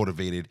and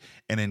motivated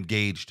and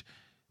engaged,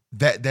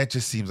 that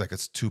just seems like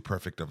it's too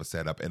perfect of a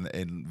setup,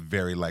 and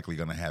very likely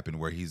going to happen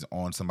where he's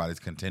on somebody's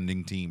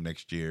contending team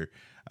next year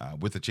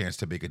with a chance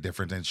to make a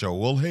difference and show,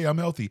 well, hey, I'm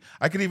healthy.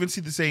 I can even see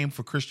the same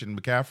for Christian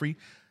McCaffrey,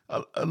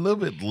 a little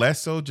bit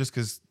less so, just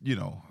because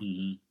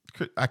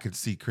I could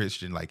see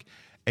Christian like,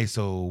 hey,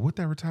 so what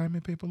that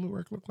retirement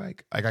paperwork look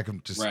like? Like I can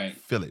just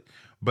feel it.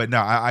 But no,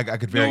 I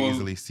could very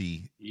easily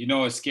see. You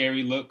know, a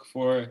scary look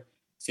for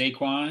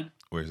Saquon.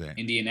 Where's that?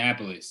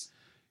 Indianapolis.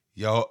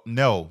 Yo,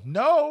 no.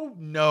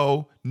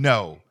 Because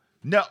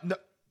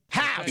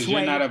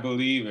you're not a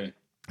believer.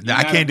 No,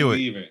 I can't do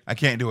it. I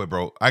can't do it,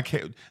 bro. I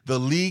can't. The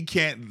league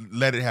can't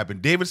let it happen.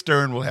 David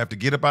Stern will have to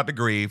get up out the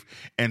grave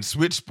and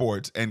switch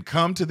sports and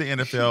come to the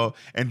NFL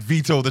and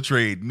veto the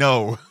trade.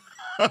 No.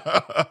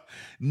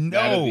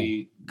 No,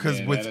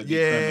 because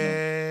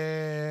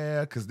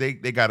because they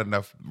got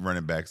enough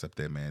running backs up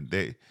there, man.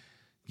 The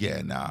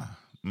NFL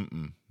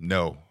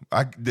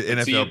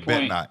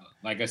bet not.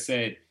 Like I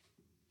said,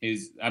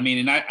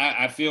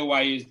 I feel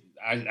why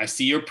I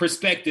see your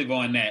perspective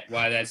on that.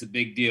 Why that's a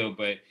big deal,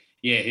 but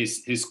yeah,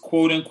 his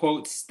quote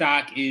unquote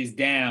stock is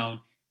down.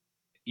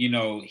 You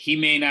know, he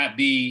may not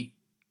be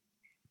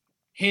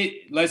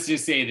hit. Let's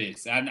just say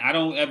this. I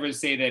don't ever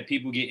say that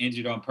people get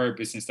injured on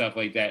purpose and stuff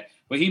like that.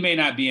 But he may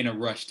not be in a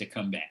rush to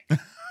come back.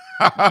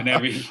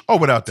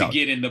 Without doubt. To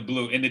get in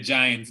the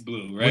Giants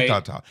blue, right?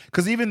 Without doubt.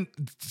 Because even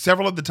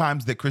several of the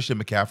times that Christian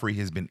McCaffrey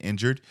has been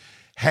injured,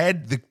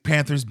 had the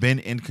Panthers been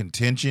in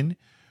contention,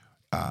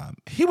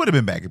 he would have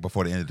been back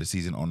before the end of the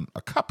season on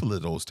a couple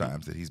of those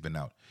times that he's been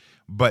out.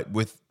 But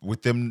with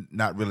them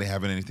not really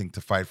having anything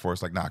to fight for,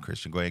 it's like, nah,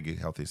 Christian, go ahead and get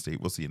healthy and stay.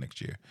 We'll see you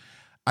next year.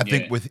 I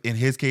think in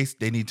his case,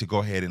 they need to go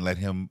ahead and let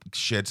him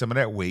shed some of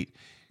that weight.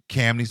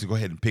 Cam needs to go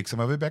ahead and pick some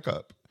of it back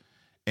up.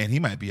 And he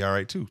might be all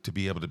right, too, to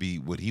be able to be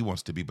what he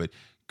wants to be. But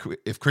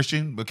if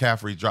Christian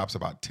McCaffrey drops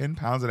about 10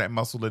 pounds of that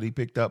muscle that he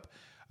picked up,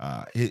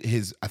 I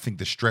think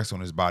the stress on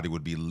his body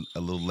would be a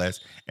little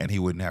less, and he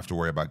wouldn't have to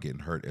worry about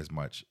getting hurt as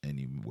much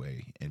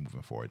anyway and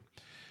moving forward.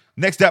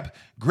 Next up,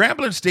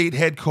 Grambling State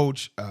head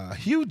coach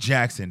Hugh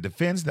Jackson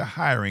defends the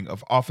hiring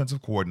of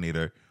offensive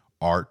coordinator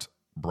Art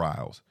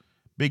Briles.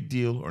 Big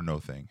deal or no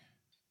thing?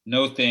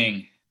 No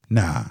thing.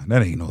 Nah,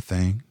 that ain't no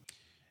thing.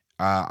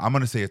 I'm going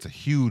to say it's a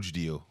huge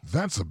deal.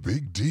 That's a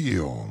big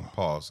deal.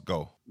 Pause.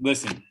 Go.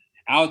 Listen,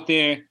 out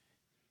there,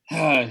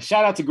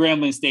 shout out to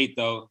Grambling State,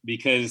 though,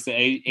 because it's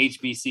the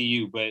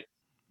HBCU, but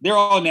they're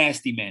all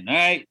nasty men, all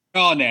right?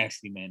 They're all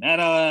nasty men. I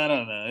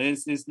don't know.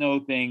 It's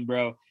no thing,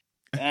 bro.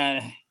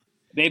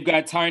 They've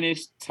got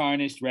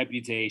tarnished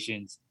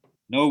reputations.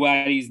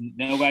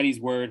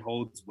 Nobody's word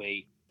holds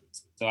weight.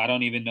 So I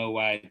don't even know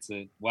why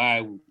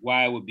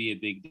it would be a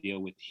big deal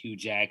with Hugh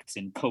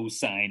Jackson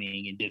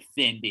co-signing and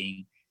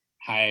defending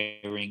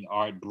hiring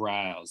Art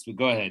Briles. But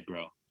go ahead,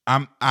 bro.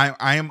 I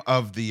am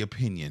of the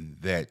opinion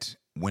that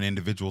when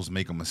individuals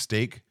make a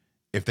mistake,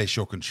 if they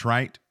show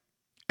contrite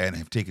and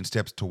have taken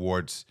steps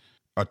towards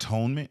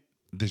atonement,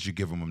 that you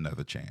give them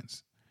another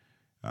chance.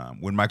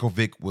 When Michael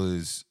Vick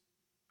was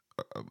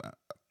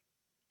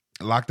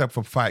locked up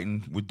for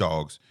fighting with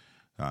dogs,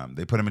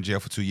 they put him in jail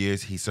for 2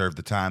 years. He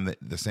served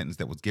the sentence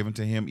that was given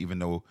to him, even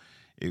though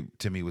it,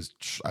 to me,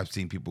 I've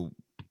seen people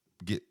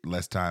get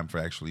less time for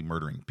actually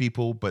murdering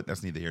people, but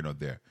that's neither here nor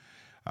there.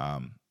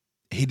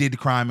 He did the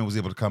crime and was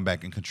able to come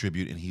back and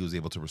contribute, and he was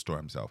able to restore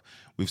himself.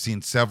 We've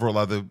seen several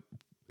other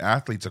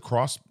athletes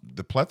across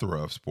the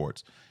plethora of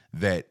sports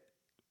that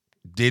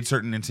did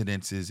certain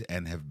incidences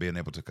and have been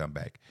able to come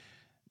back.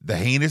 The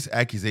heinous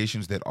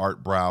accusations that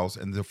Art Briles,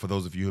 and for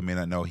those of you who may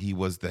not know, he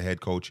was the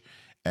head coach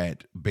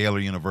at Baylor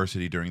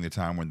University during the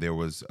time when there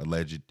was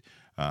alleged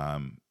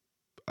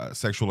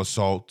sexual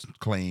assault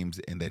claims,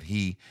 and that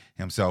he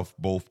himself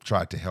both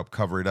tried to help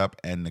cover it up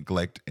and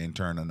neglect and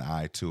turn an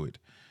eye to it.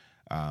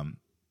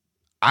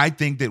 I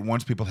think that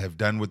once people have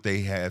done what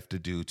they have to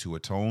do to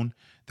atone,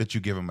 that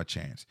you give them a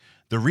chance.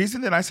 The reason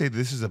that I say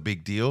this is a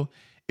big deal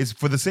is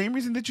for the same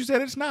reason that you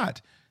said it's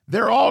not.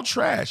 They're all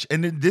trash.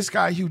 And then this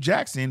guy, Hugh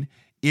Jackson,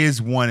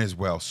 is one as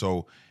well.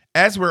 So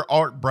as where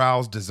Art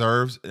Browse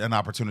deserves an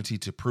opportunity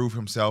to prove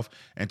himself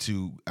and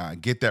to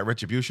get that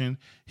retribution,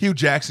 Hugh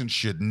Jackson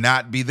should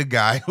not be the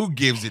guy who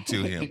gives it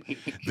to him.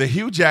 The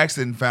Hugh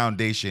Jackson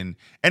Foundation,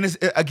 and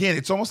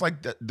it's almost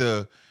like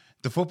the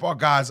football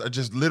guys are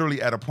just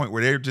literally at a point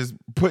where they're just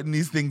putting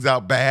these things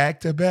out bag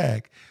to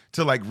bag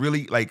to like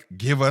really like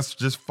give us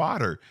just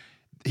fodder.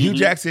 Hugh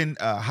Jackson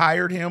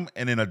hired him,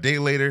 and then a day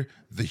later,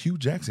 the Hugh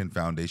Jackson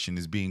Foundation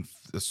is being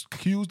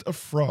accused of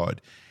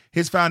fraud.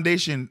 His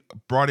foundation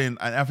brought in,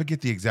 I forget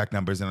the exact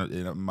numbers,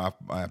 and my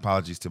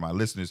apologies to my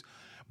listeners,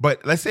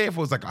 but let's say if it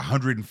was like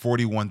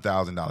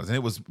 $141,000, and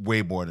it was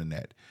way more than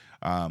that.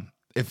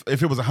 If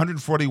it was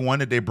 141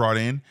 that they brought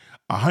in,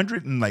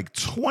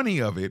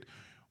 120 of it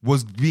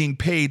was being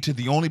paid to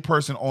the only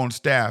person on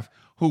staff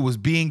who was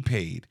being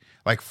paid.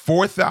 Like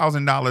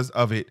 $4,000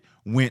 of it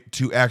went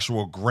to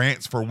actual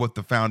grants for what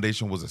the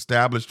foundation was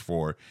established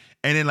for,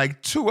 and then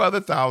like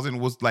 2,000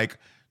 was like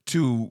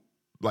to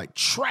like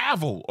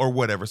travel or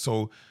whatever.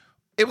 So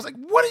it was like,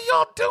 what are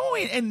y'all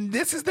doing? And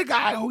this is the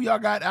guy who y'all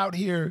got out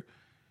here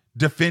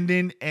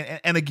defending.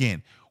 And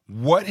again,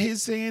 what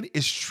he's saying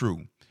is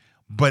true,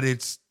 but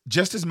it's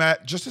just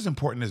as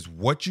important as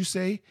what you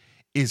say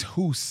is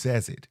who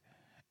says it.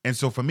 And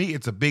so for me,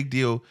 it's a big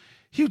deal.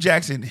 Hugh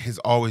Jackson has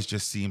always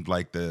just seemed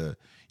like the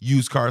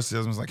used car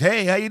salesman. Like,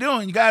 hey, how you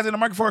doing? You guys in the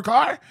market for a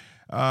car?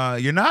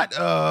 You're not?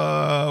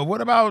 What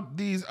about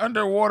these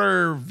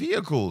underwater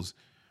vehicles?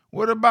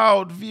 What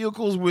about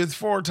vehicles with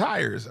 4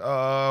 tires?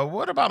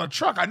 What about a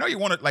truck? I know you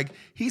want to, like,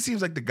 he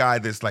seems like the guy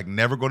that's like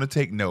never going to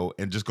take no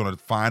and just going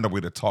to find a way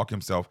to talk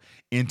himself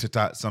into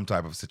some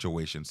type of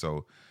situation.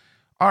 So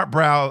Art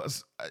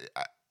Browse,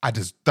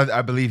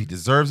 I believe he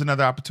deserves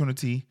another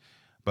opportunity.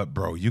 But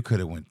bro, you could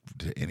have went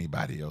to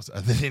anybody else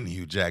other than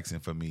Hugh Jackson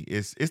for me.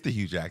 It's the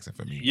Hugh Jackson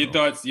for me. Your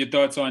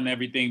thoughts on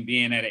everything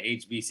being at a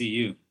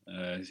HBCU,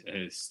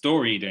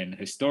 storied and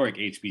historic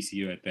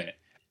HBCU at that.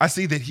 I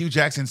see that Hugh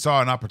Jackson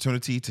saw an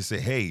opportunity to say,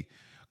 hey,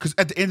 because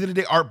at the end of the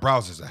day, Art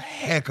Browse is a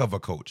heck of a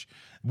coach.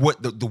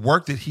 What the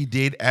work that he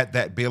did at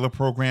that Baylor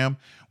program,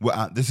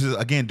 this is,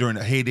 again, during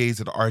the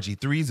heydays of the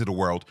RG3s of the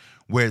world,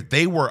 where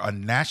they were a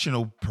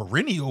national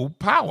perennial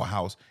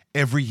powerhouse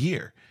every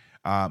year.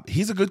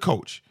 He's a good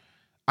coach.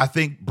 I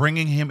think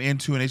bringing him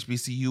into an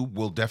HBCU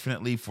will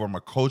definitely, from a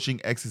coaching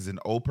X's and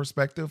O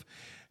perspective,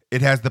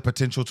 it has the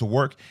potential to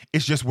work.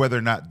 It's just whether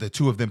or not the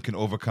two of them can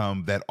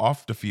overcome that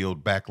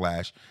off-the-field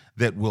backlash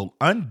that will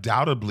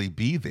undoubtedly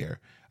be there.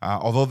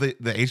 Although the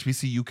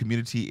HBCU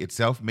community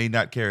itself may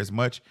not care as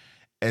much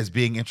as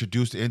being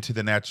introduced into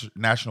the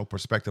national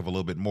perspective a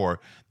little bit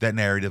more, that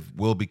narrative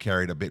will be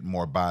carried a bit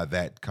more by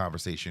that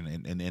conversation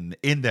and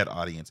in that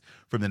audience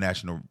from the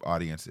national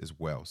audience as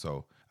well.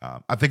 So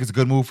I think it's a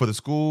good move for the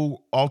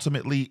school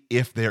ultimately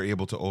if they're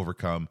able to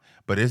overcome,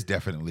 but it's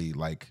definitely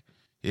like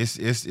it's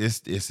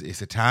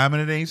a time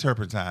and it ain't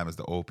turpentine, as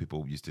the old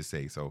people used to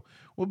say. So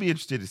we'll be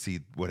interested to see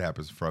what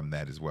happens from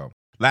that as well.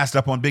 Last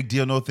up on Big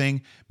Deal No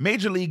Thing,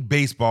 Major League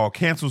Baseball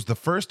cancels the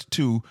first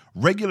 2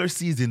 regular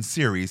season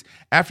series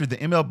after the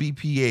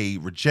MLBPA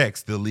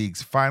rejects the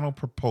league's final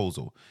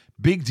proposal.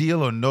 Big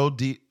deal or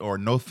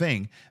no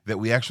thing that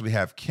we actually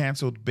have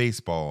canceled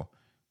baseball?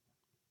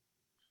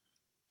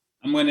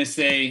 I'm going to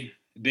say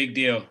big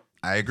deal.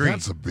 I agree.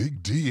 That's a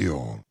big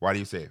deal. Why do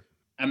you say it?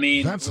 I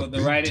mean, That's a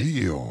big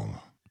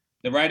deal.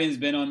 The writing's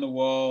been on the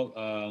wall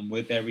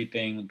with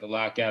everything, with the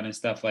lockout and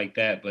stuff like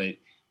that. But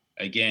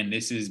again,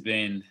 this has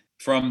been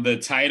from the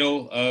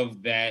title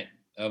of that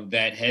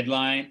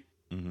headline,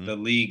 the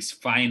league's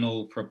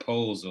final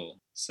proposal.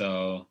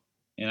 So,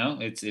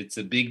 it's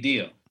a big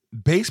deal.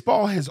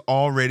 Baseball has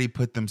already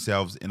put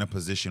themselves in a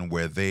position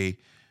where they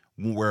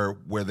were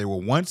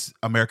once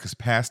America's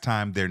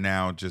pastime, they're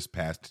now just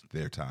past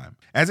their time.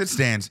 As it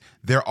stands,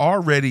 they're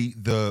already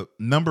the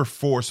number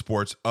 4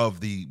 sports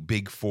of the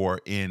big 4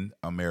 in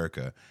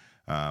America.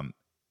 And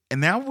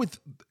now with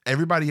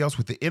everybody else,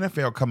 with the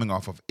NFL coming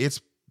off of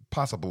its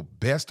possible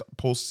best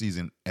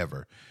postseason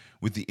ever,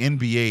 with the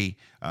NBA,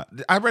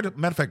 I read,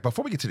 matter of fact,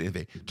 before we get to the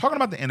NBA, talking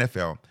about the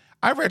NFL,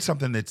 I read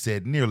something that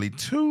said nearly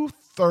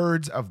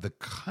 2/3 of the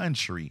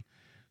country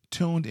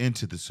tuned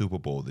into the Super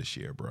Bowl this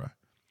year, bro.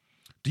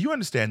 Do you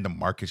understand the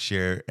market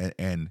share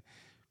and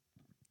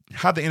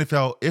how the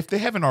NFL, if they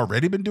haven't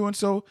already been doing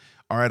so,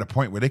 are at a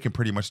point where they can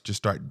pretty much just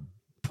start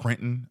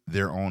printing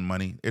their own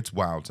money? It's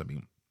wild to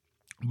me.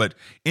 But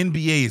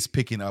NBA is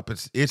picking up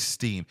its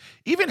steam.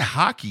 Even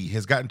hockey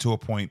has gotten to a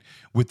point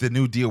with the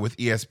new deal with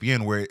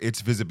ESPN where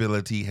its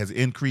visibility has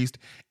increased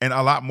and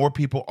a lot more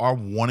people are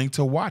wanting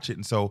to watch it.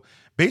 And so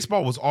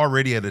baseball was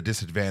already at a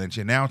disadvantage,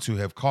 and now to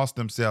have cost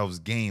themselves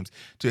games,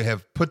 to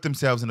have put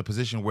themselves in a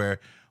position where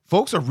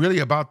folks are really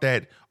about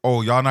that,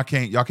 oh, y'all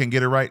can't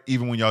get it right.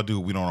 Even when y'all do,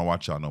 we don't want to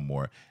watch y'all no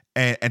more.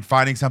 And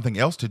finding something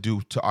else to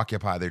do to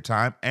occupy their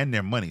time and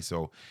their money.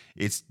 So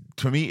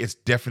to me, it's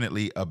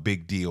definitely a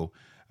big deal.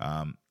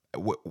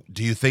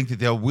 Do you think that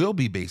there will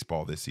be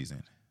baseball this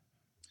season?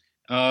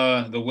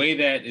 The way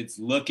that it's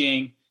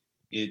looking,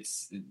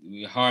 it's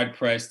hard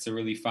pressed to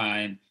really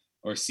find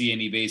or see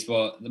any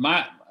baseball.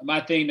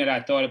 My thing that I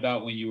thought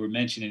about when you were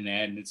mentioning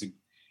that, and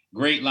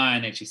Great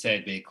line that you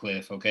said, Big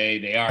Cliff. Okay,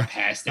 they are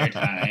past their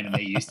time, and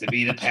they used to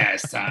be the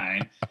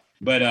pastime,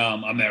 but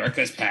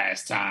America's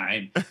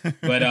pastime.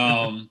 But you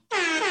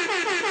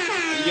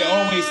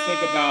always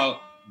think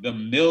about the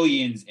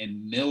millions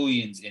and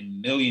millions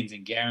and millions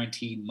in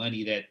guaranteed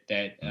money that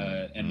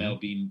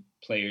MLB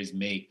players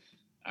make.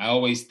 I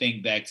always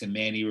think back to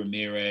Manny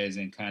Ramirez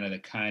and kind of the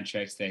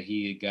contracts that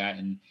he had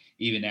gotten,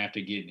 even after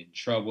getting in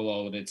trouble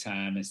all of the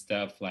time and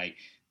stuff. Like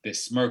the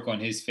smirk on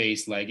his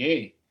face, like,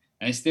 hey,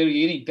 I'm still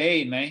getting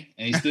paid, man.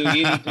 And he's still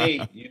getting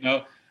paid, you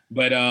know.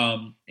 But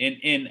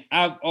and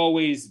I've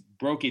always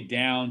broke it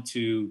down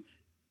to,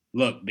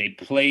 look, they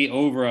play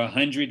over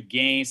 100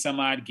 games, some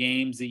odd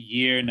games a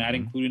year, not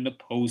including the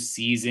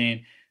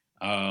postseason.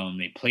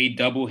 They play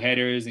double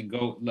headers and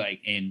go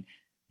and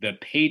the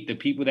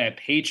people that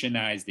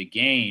patronize the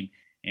game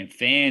and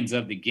fans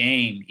of the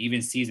game,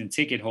 even season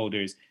ticket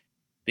holders,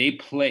 they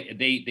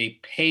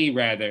pay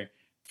rather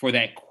for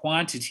that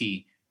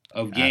quantity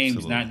of games,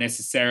 Absolutely. not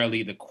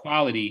necessarily the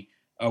quality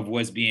of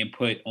what's being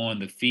put on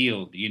the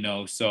field, you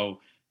know. So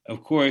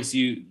of course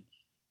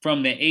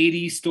from the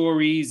 80s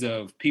stories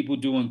of people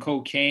doing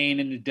cocaine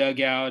in the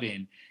dugout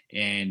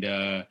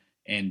and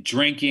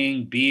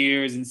drinking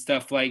beers and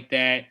stuff like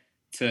that,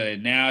 to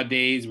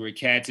nowadays where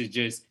cats are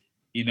just,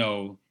 you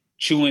know,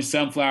 chewing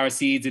sunflower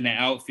seeds in the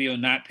outfield,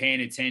 not paying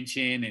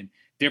attention and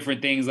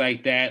different things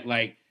like that.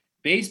 Like,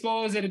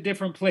 baseball is at a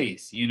different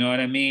place, you know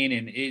what I mean?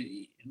 And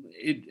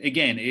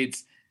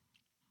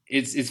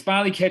it's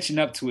finally catching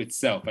up to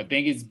itself. I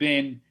think it's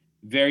been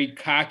very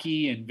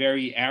cocky and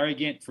very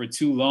arrogant for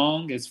too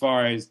long as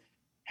far as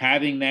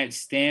having that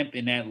stamp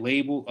and that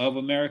label of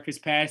America's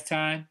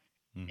pastime.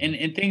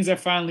 And things are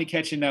finally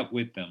catching up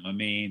with them. I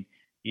mean,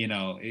 you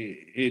know,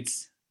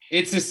 it's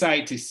a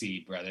sight to see,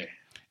 brother.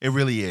 It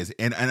really is,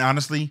 and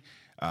honestly,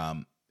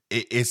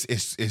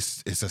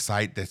 it's a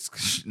site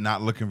that's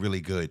not looking really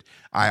good.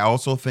 I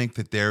also think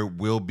that there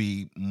will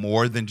be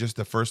more than just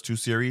the first two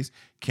series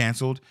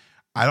canceled.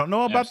 I don't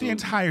know about the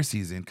entire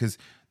season because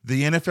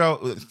the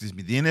NFL,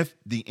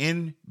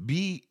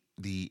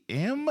 the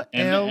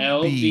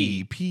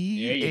MLB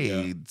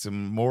PA,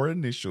 some more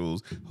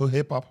initials,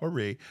 hip hop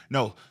hooray.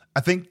 No, I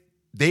think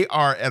they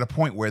are at a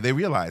point where they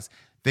realize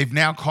they've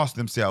now cost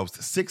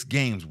themselves 6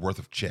 games worth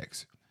of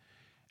checks.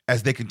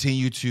 As they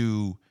continue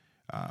to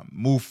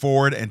move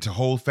forward and to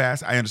hold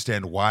fast, I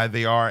understand why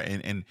they are,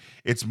 and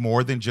it's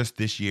more than just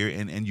this year,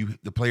 and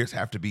the players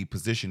have to be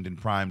positioned and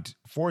primed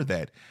for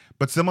that.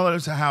 But similar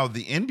to how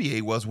the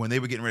NBA was when they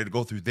were getting ready to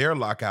go through their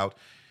lockout,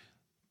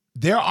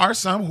 there are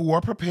some who are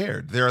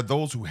prepared. There are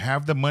those who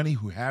have the money,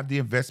 who have the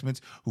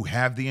investments, who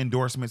have the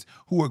endorsements,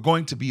 who are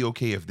going to be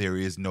okay if there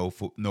is no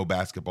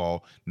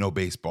basketball, no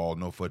baseball,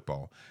 no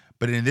football.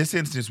 But in this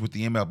instance with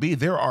the MLB,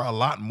 there are a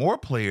lot more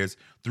players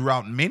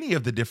throughout many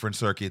of the different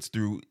circuits,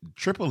 through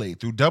AAA,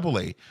 through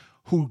AA,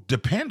 who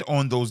depend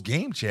on those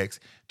game checks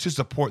to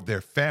support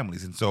their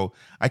families. And so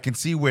I can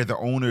see where the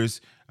owners,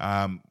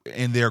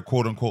 in their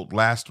quote unquote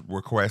last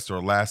request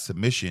or last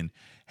submission,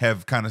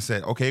 have kind of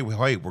said, okay,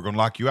 well, hey, we're going to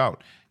lock you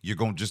out. You're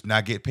going to just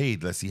not get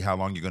paid. Let's see how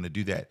long you're going to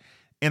do that.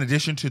 In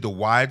addition to the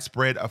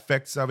widespread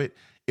effects of it,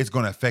 it's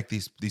going to affect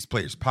these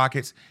players'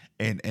 pockets,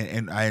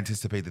 and I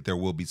anticipate that there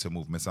will be some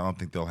movements. I don't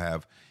think they'll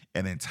have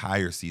an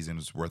entire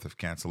season's worth of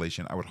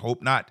cancellation. I would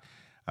hope not,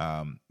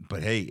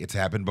 but hey, it's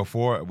happened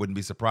before. I wouldn't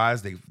be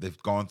surprised.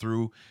 They've gone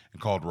through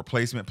and called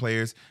replacement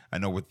players. I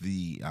know with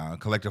the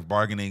collective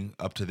bargaining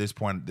up to this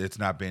point, it's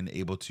not been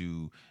able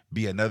to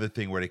be another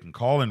thing where they can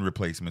call in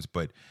replacements,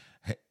 but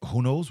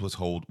who knows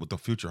what the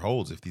future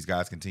holds if these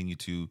guys continue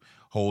to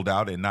hold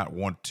out and not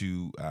want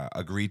to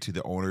agree to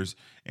the owners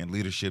and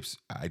leadership's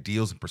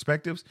ideals and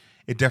perspectives.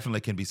 It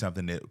definitely can be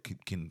something that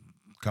can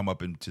come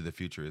up into the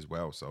future as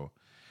well. So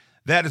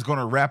that is going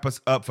to wrap us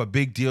up for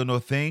Big Deal No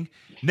Thing.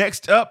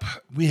 Next up,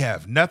 we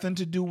have Nothing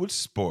to Do with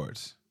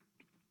Sports.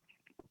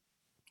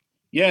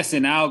 Yes,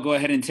 and I'll go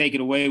ahead and take it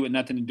away with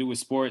Nothing to Do with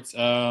Sports.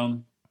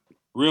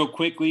 Real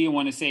quickly, I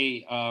want to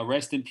say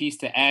rest in peace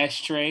to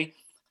Ashtray,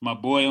 my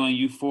boy on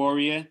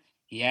Euphoria.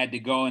 He had to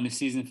go in the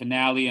season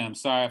finale. I'm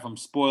sorry if I'm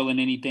spoiling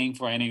anything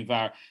for any of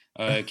our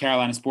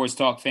Carolina Sports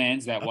Talk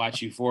fans that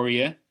watch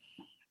Euphoria.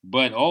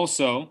 But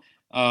also,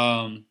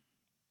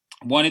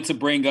 wanted to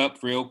bring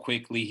up real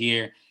quickly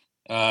here,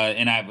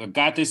 and I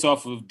got this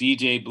off of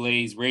DJ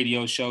Blaze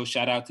radio show.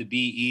 Shout out to Be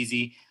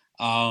Easy.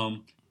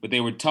 But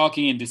they were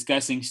talking and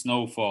discussing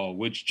Snowfall,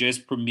 which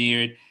just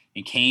premiered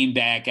and came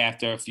back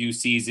after a few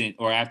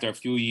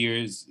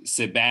years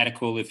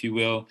sabbatical, if you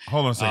will.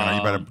 Hold on a second. Are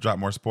you about to drop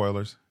more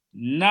spoilers?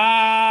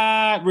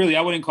 Not really.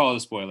 I wouldn't call it a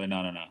spoiler.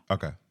 No.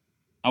 Okay.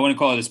 I wouldn't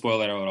call it a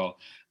spoiler at all.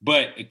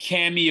 But a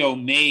cameo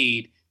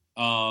made,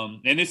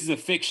 and this is a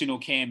fictional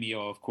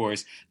cameo, of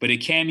course, but a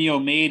cameo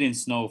made in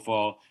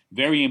Snowfall,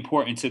 very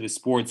important to the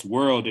sports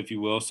world, if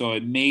you will. So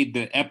it made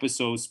the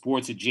episode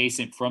sports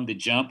adjacent from the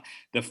jump.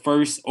 The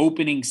first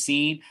opening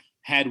scene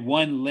had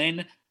one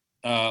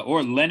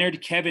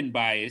Leonard Kevin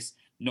Bias,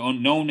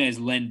 known as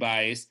Len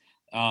Bias,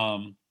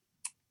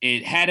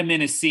 it had him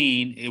in a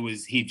scene.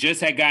 He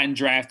just had gotten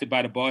drafted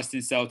by the Boston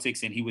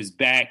Celtics, and he was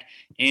back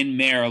in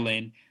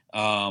Maryland,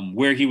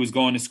 where he was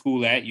going to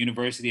school at,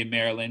 University of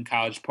Maryland,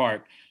 College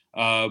Park.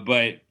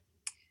 But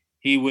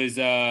he was,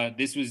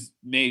 this was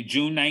May,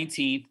 June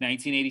 19th,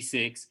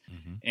 1986,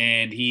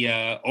 and he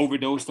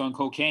overdosed on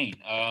cocaine.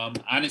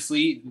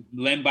 Honestly,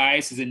 Len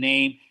Bias is a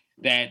name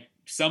that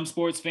some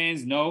sports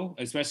fans know,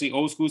 especially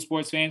old school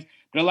sports fans,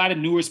 but a lot of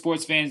newer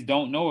sports fans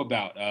don't know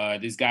about.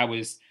 This guy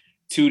was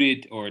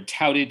touted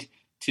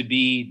to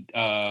be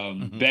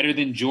better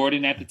than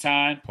Jordan at the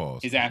time.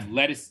 Pause. His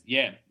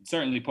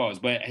certainly pause.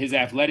 But his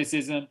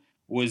athleticism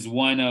was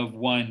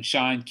one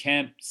Sean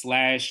Kemp /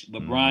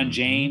 LeBron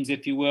James,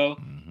 if you will.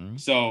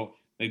 So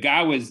the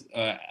guy was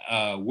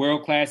a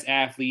world-class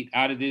athlete,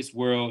 out of this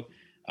world.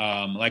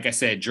 Like I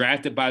said,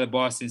 drafted by the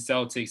Boston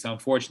Celtics.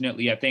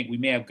 Unfortunately, I think we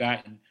may have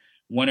gotten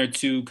one or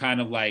two kind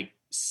of like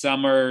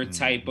summer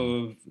type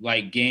of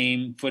like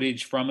game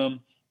footage from him,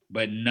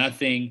 but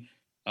nothing.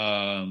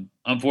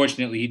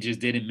 Unfortunately, he just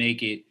didn't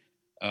make it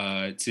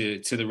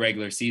to the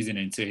regular season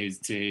and to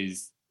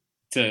his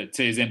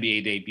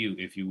NBA debut,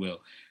 if you will.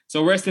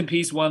 So rest in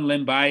peace, one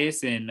Len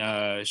Bias, and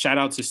shout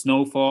out to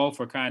Snowfall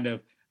for kind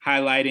of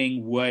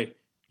highlighting what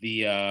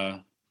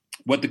the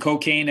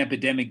cocaine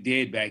epidemic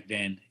did back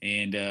then,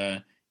 and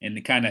the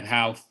kind of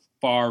how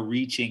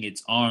far-reaching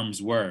its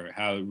arms were,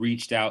 how it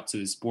reached out to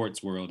the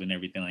sports world and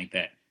everything like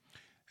that,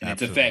 and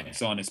its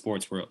effects on the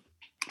sports world.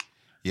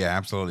 Yeah,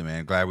 absolutely,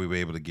 man. Glad we were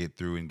able to get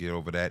through and get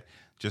over that.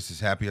 Just as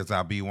happy as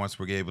I'll be once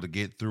we're able to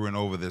get through and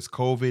over this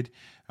COVID.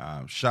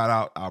 Shout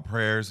out, our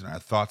prayers and our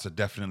thoughts are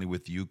definitely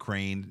with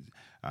Ukraine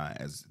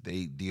as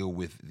they deal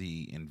with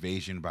the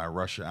invasion by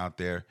Russia out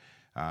there.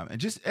 And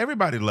just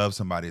everybody loves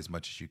somebody as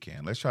much as you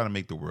can. Let's try to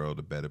make the world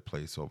a better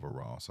place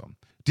overall. So,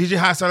 DJ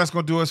Hotstyle, that's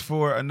going to do us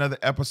for another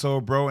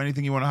episode, bro.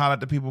 Anything you want to highlight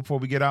to people before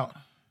we get out?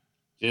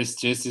 Just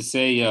to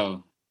say,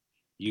 yo,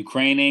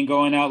 Ukraine ain't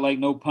going out like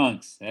no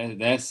punks.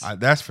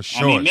 That's for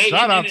sure. I mean,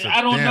 shout out to them.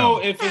 I don't know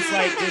if it's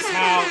like just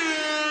how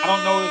I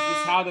don't know if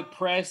it's how the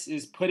press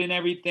is putting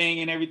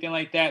everything and everything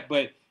like that,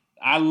 but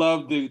I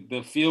love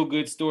the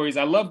feel-good stories.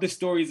 I love the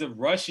stories of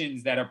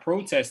Russians that are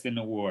protesting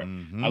the war.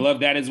 I love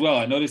that as well.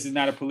 I know this is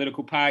not a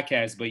political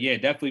podcast, but yeah,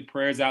 definitely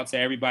prayers out to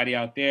everybody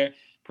out there.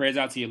 Prayers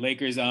out to your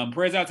Lakers.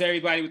 Prayers out to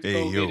everybody with the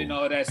COVID and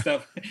all of that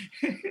stuff.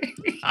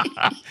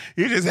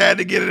 You just had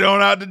to get it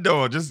on out the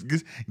door. Just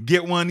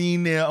get one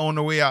email on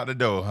the way out the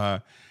door, huh?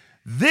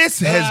 This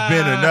has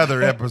been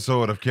another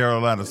episode of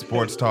Carolina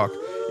Sports Talk.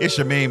 It's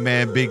your main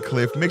man, Big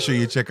Cliff. Make sure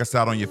you check us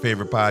out on your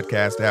favorite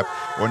podcast app,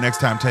 or next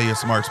time tell your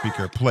smart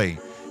speaker, play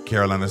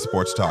Carolina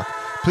Sports Talk.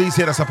 Please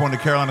hit us up on the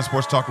Carolina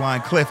Sports Talk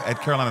line, Cliff at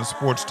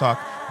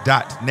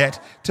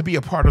carolinasportstalk.net, to be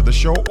a part of the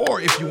show, or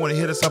if you want to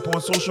hit us up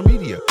on social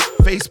media,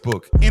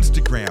 Facebook,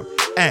 Instagram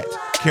at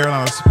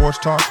Carolina Sports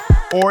Talk,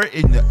 or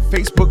in the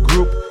Facebook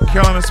group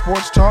Carolina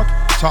Sports Talk,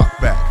 Talk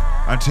Back.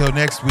 Until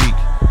next week,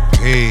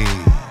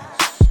 peace.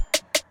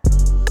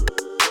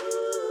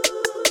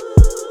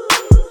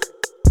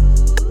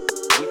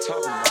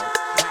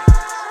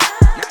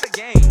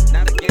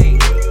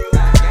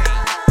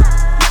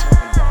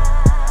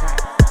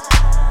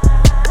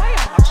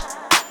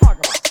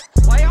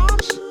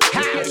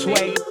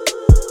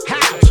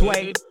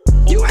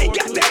 You ain't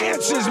got the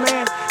answers,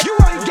 man. You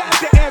ain't got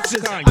the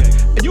answers.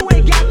 You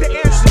ain't got the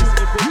answers.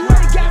 You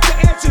ain't got the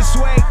answers,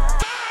 Sway.